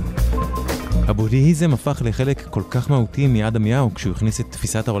שלימד שם. הבודהיזם הפך לחלק כל כך מהותי מאדם יאוק כשהוא הכניס את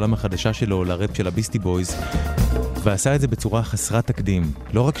תפיסת העולם החדשה שלו לראפ של הביסטי בויז, ועשה את זה בצורה חסרת תקדים.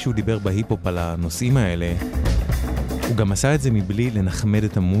 לא רק שהוא דיבר בהיפ-הופ על הנושאים האלה, הוא גם עשה את זה מבלי לנחמד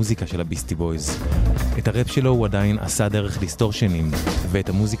את המוזיקה של הביסטי בויז. את הראפ שלו הוא עדיין עשה דרך דיסטורשנים, ואת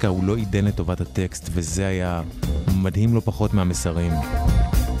המוזיקה הוא לא עידן לטובת הטקסט, וזה היה מדהים לא פחות מהמסרים.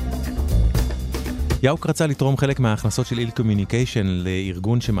 יאוק רצה לתרום חלק מההכנסות של קומיוניקיישן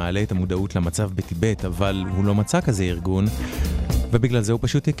לארגון שמעלה את המודעות למצב בטיבט, אבל הוא לא מצא כזה ארגון, ובגלל זה הוא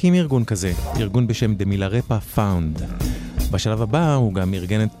פשוט הקים ארגון כזה, ארגון בשם דמילרפה פאונד. בשלב הבא הוא גם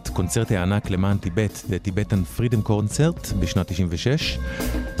ארגן את קונצרט הענק למען טיבט, The Tibetan Freedom Concert בשנת 96,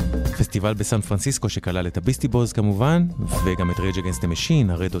 פסטיבל בסן פרנסיסקו שכלל את הביסטי בויז כמובן, וגם את Rage Against the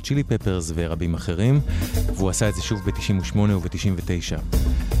Machine, הרד הוט צ'ילי פפרס ורבים אחרים, והוא עשה את זה שוב ב-98 וב-99.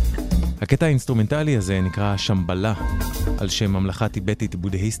 הקטע האינסטרומנטלי הזה נקרא שמבלה, על שם ממלכה טיבטית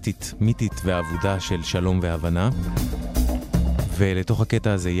בודהיסטית מיתית ועבודה של שלום והבנה, ולתוך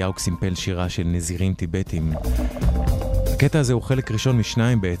הקטע הזה יאוק סימפל שירה של נזירים טיבטים. הקטע הזה הוא חלק ראשון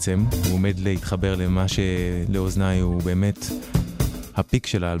משניים בעצם, הוא עומד להתחבר למה שלאוזניי הוא באמת הפיק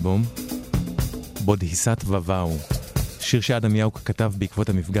של האלבום, בודהיסטווה ואו, שיר שאדם יאוק כתב בעקבות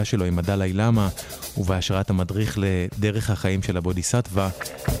המפגש שלו עם הדלאי למה ובהשראת המדריך לדרך החיים של הבודהיסטווה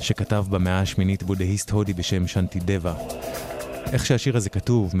שכתב במאה השמינית בודהיסט הודי בשם שנטי דבה. איך שהשיר הזה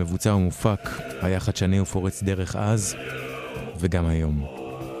כתוב, מבוצע ומופק, היה חדשני ופורץ דרך אז וגם היום.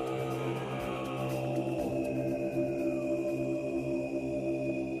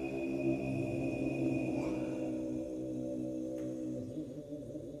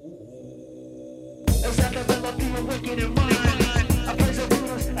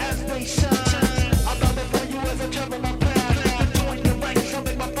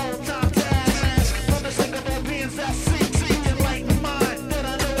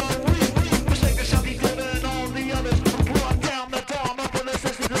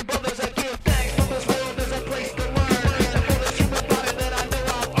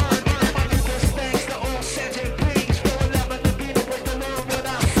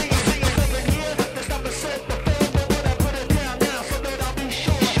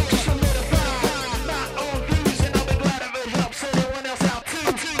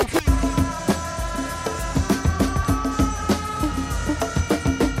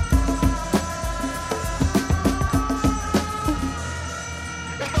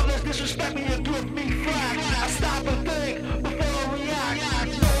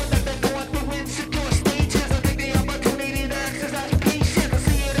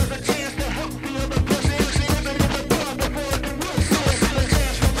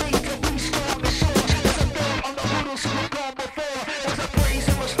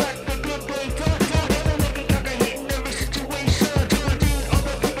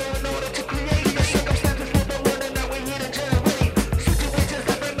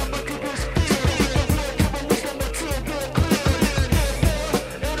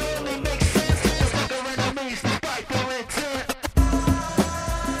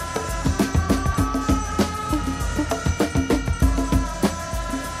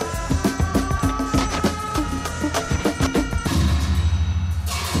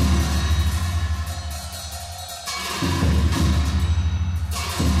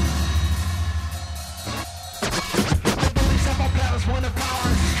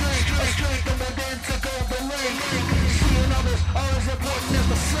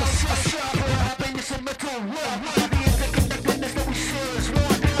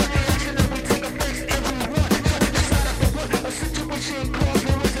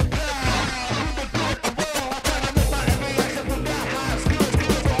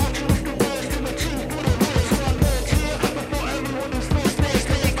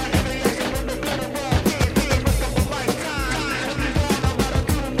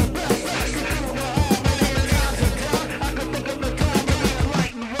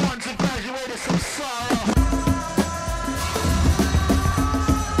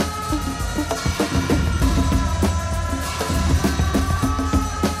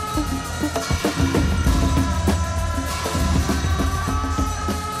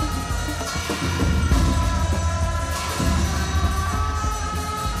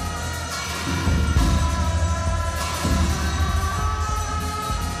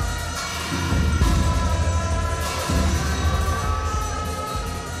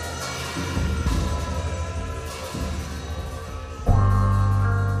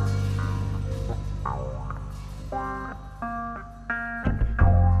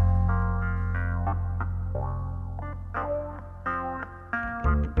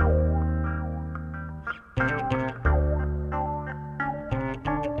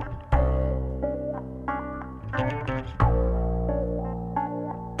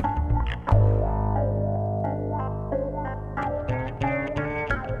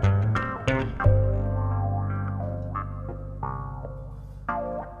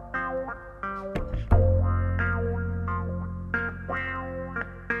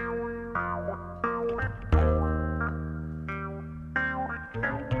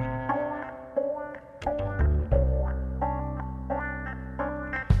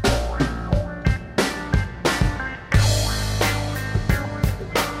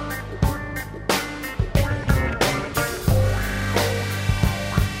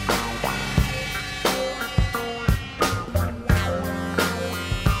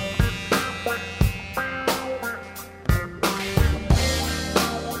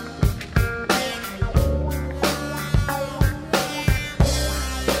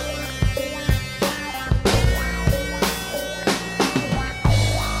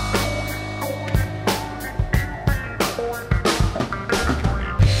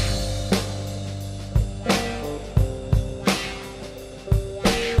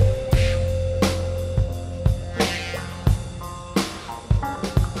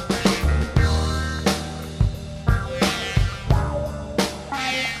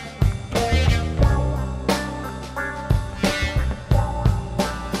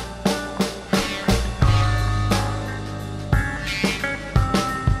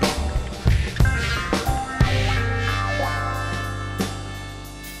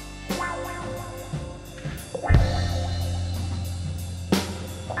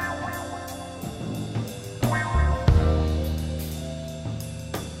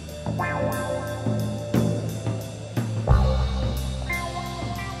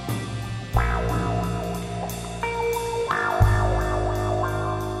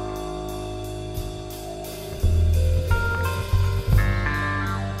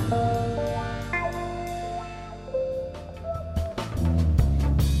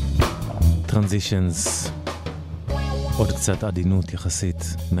 טרנזישנס, עוד קצת עדינות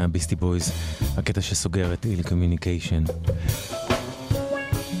יחסית מהביסטי בויז, הקטע שסוגר את קומיוניקיישן.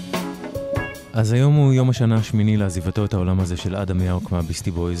 אז היום הוא יום השנה השמיני לעזיבתו את העולם הזה של אדם יאוק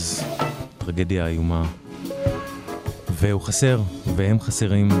מהביסטי בויז, טרגדיה איומה, והוא חסר והם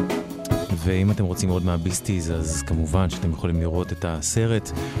חסרים, ואם אתם רוצים עוד מהביסטיז אז כמובן שאתם יכולים לראות את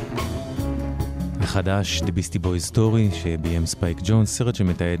הסרט החדש, The Beastie Boys Story, שביים ספייק ג'ונס, סרט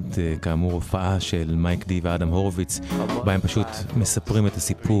שמתעד כאמור הופעה של מייק די ואדם הורוביץ, בה הם פשוט מספרים את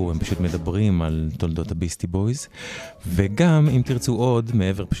הסיפור, הם פשוט מדברים על תולדות הביסטי בויז, וגם אם תרצו עוד,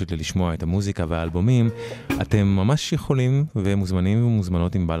 מעבר פשוט ללשמוע את המוזיקה והאלבומים, אתם ממש יכולים ומוזמנים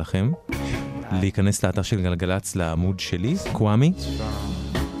ומוזמנות אם בא לכם, להיכנס לאתר של גלגלץ לעמוד שלי, קוואמי,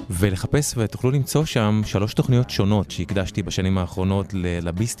 ולחפש ותוכלו למצוא שם 3 תוכניות שונות שהקדשתי בשנים האחרונות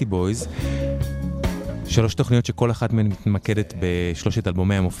לביסטי בויז, 3 תוכניות שכל אחת מהן מתמקדת ב3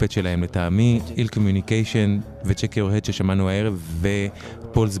 אלבומי המופת שלהם לטעמי, קומיוניקיישן ו-Check Your Head ששמענו הערב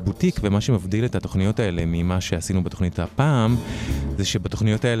ופולס בוטיק, ומה שמבדיל את התוכניות האלה ממה שעשינו בתוכנית הפעם, זה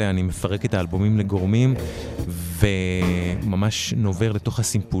שבתוכניות האלה אני מפרק את האלבומים לגורמים וממש נובר לתוך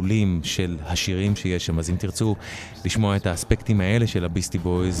הסימפולים של השירים שיש שם, אז אם תרצו לשמוע את האספקטים האלה של הביסטי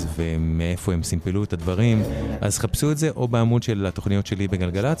בויז ומאיפה הם סימפלו את הדברים, אז חפשו את זה או בעמוד של התוכניות שלי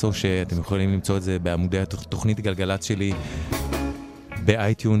בגלגלץ, או שאתם יכולים למצוא את זה בעמודי התוכנית גלגלץ שלי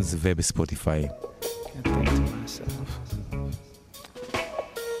באייטיונס ובספוטיפיי.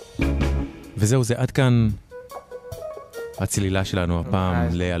 וזהו, זה עד כאן הצלילה שלנו הפעם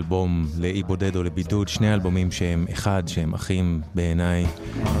לאלבום, לאי בודד או לבידוד, שני אלבומים שהם אחד, שהם אחים בעיניי,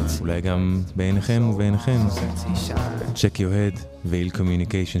 אולי גם בעיניכם ובעיניכם. Check Your Head ואיל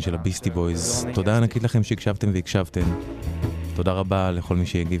קומיוניקיישן של הביסטי בויז. תודה ענקית לכם שהקשבתם והקשבתם. תודה רבה לכל מי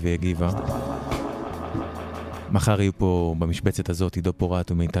שהגיב והגיבה. מחר יהיו פה במשבצת הזאת עידו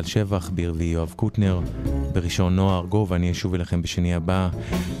פורט ומיטל שבח, ברביעי יואב קוטנר, בראשון נועה ארגוב, ואני אשוב אליכם בשני הבא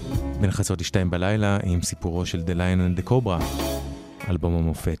בין חצות 2 בלילה עם סיפורו של The Lion and the Cobra, אלבום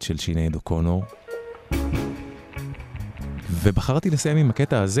המופת של שינייד אוקונור. ובחרתי לסיים עם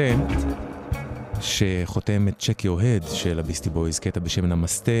הקטע הזה שחותם את Check Your Head של הביסטי בויז, קטע בשם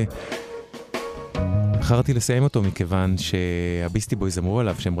נמסטה. בחרתי לסיים אותו מכיוון שהביסטי בויז אמרו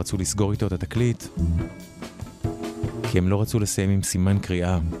עליו שהם רצו לסגור איתו את התקליט, כי הם לא רצו לסיים עם סימן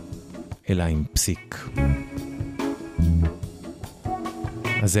קריאה, אלא עם פסיק.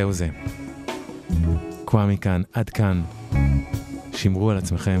 אז זהו זה. קוואמי כאן, עד כאן. שמרו על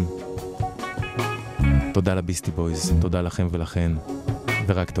עצמכם. תודה לביסטי בויז, תודה לכם ולכן,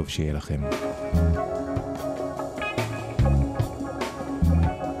 ורק טוב שיהיה לכם.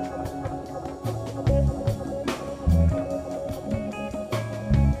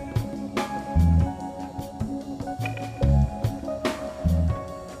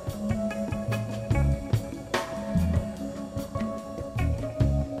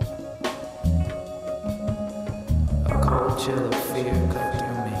 chill of fear go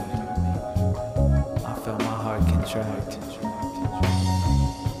through me. I felt my heart contract.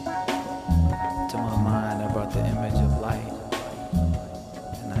 To my mind I brought the image of light,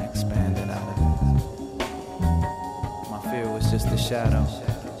 and I expanded out of it. My fear was just a shadow,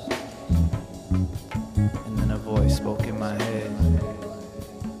 and then a voice spoke in my head,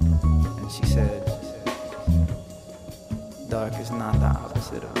 and she said, dark is not the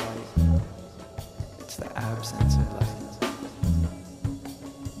opposite of light, it's the absence of light.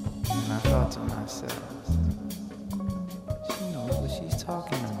 And I thought to myself, she knows what she's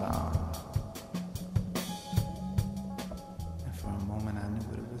talking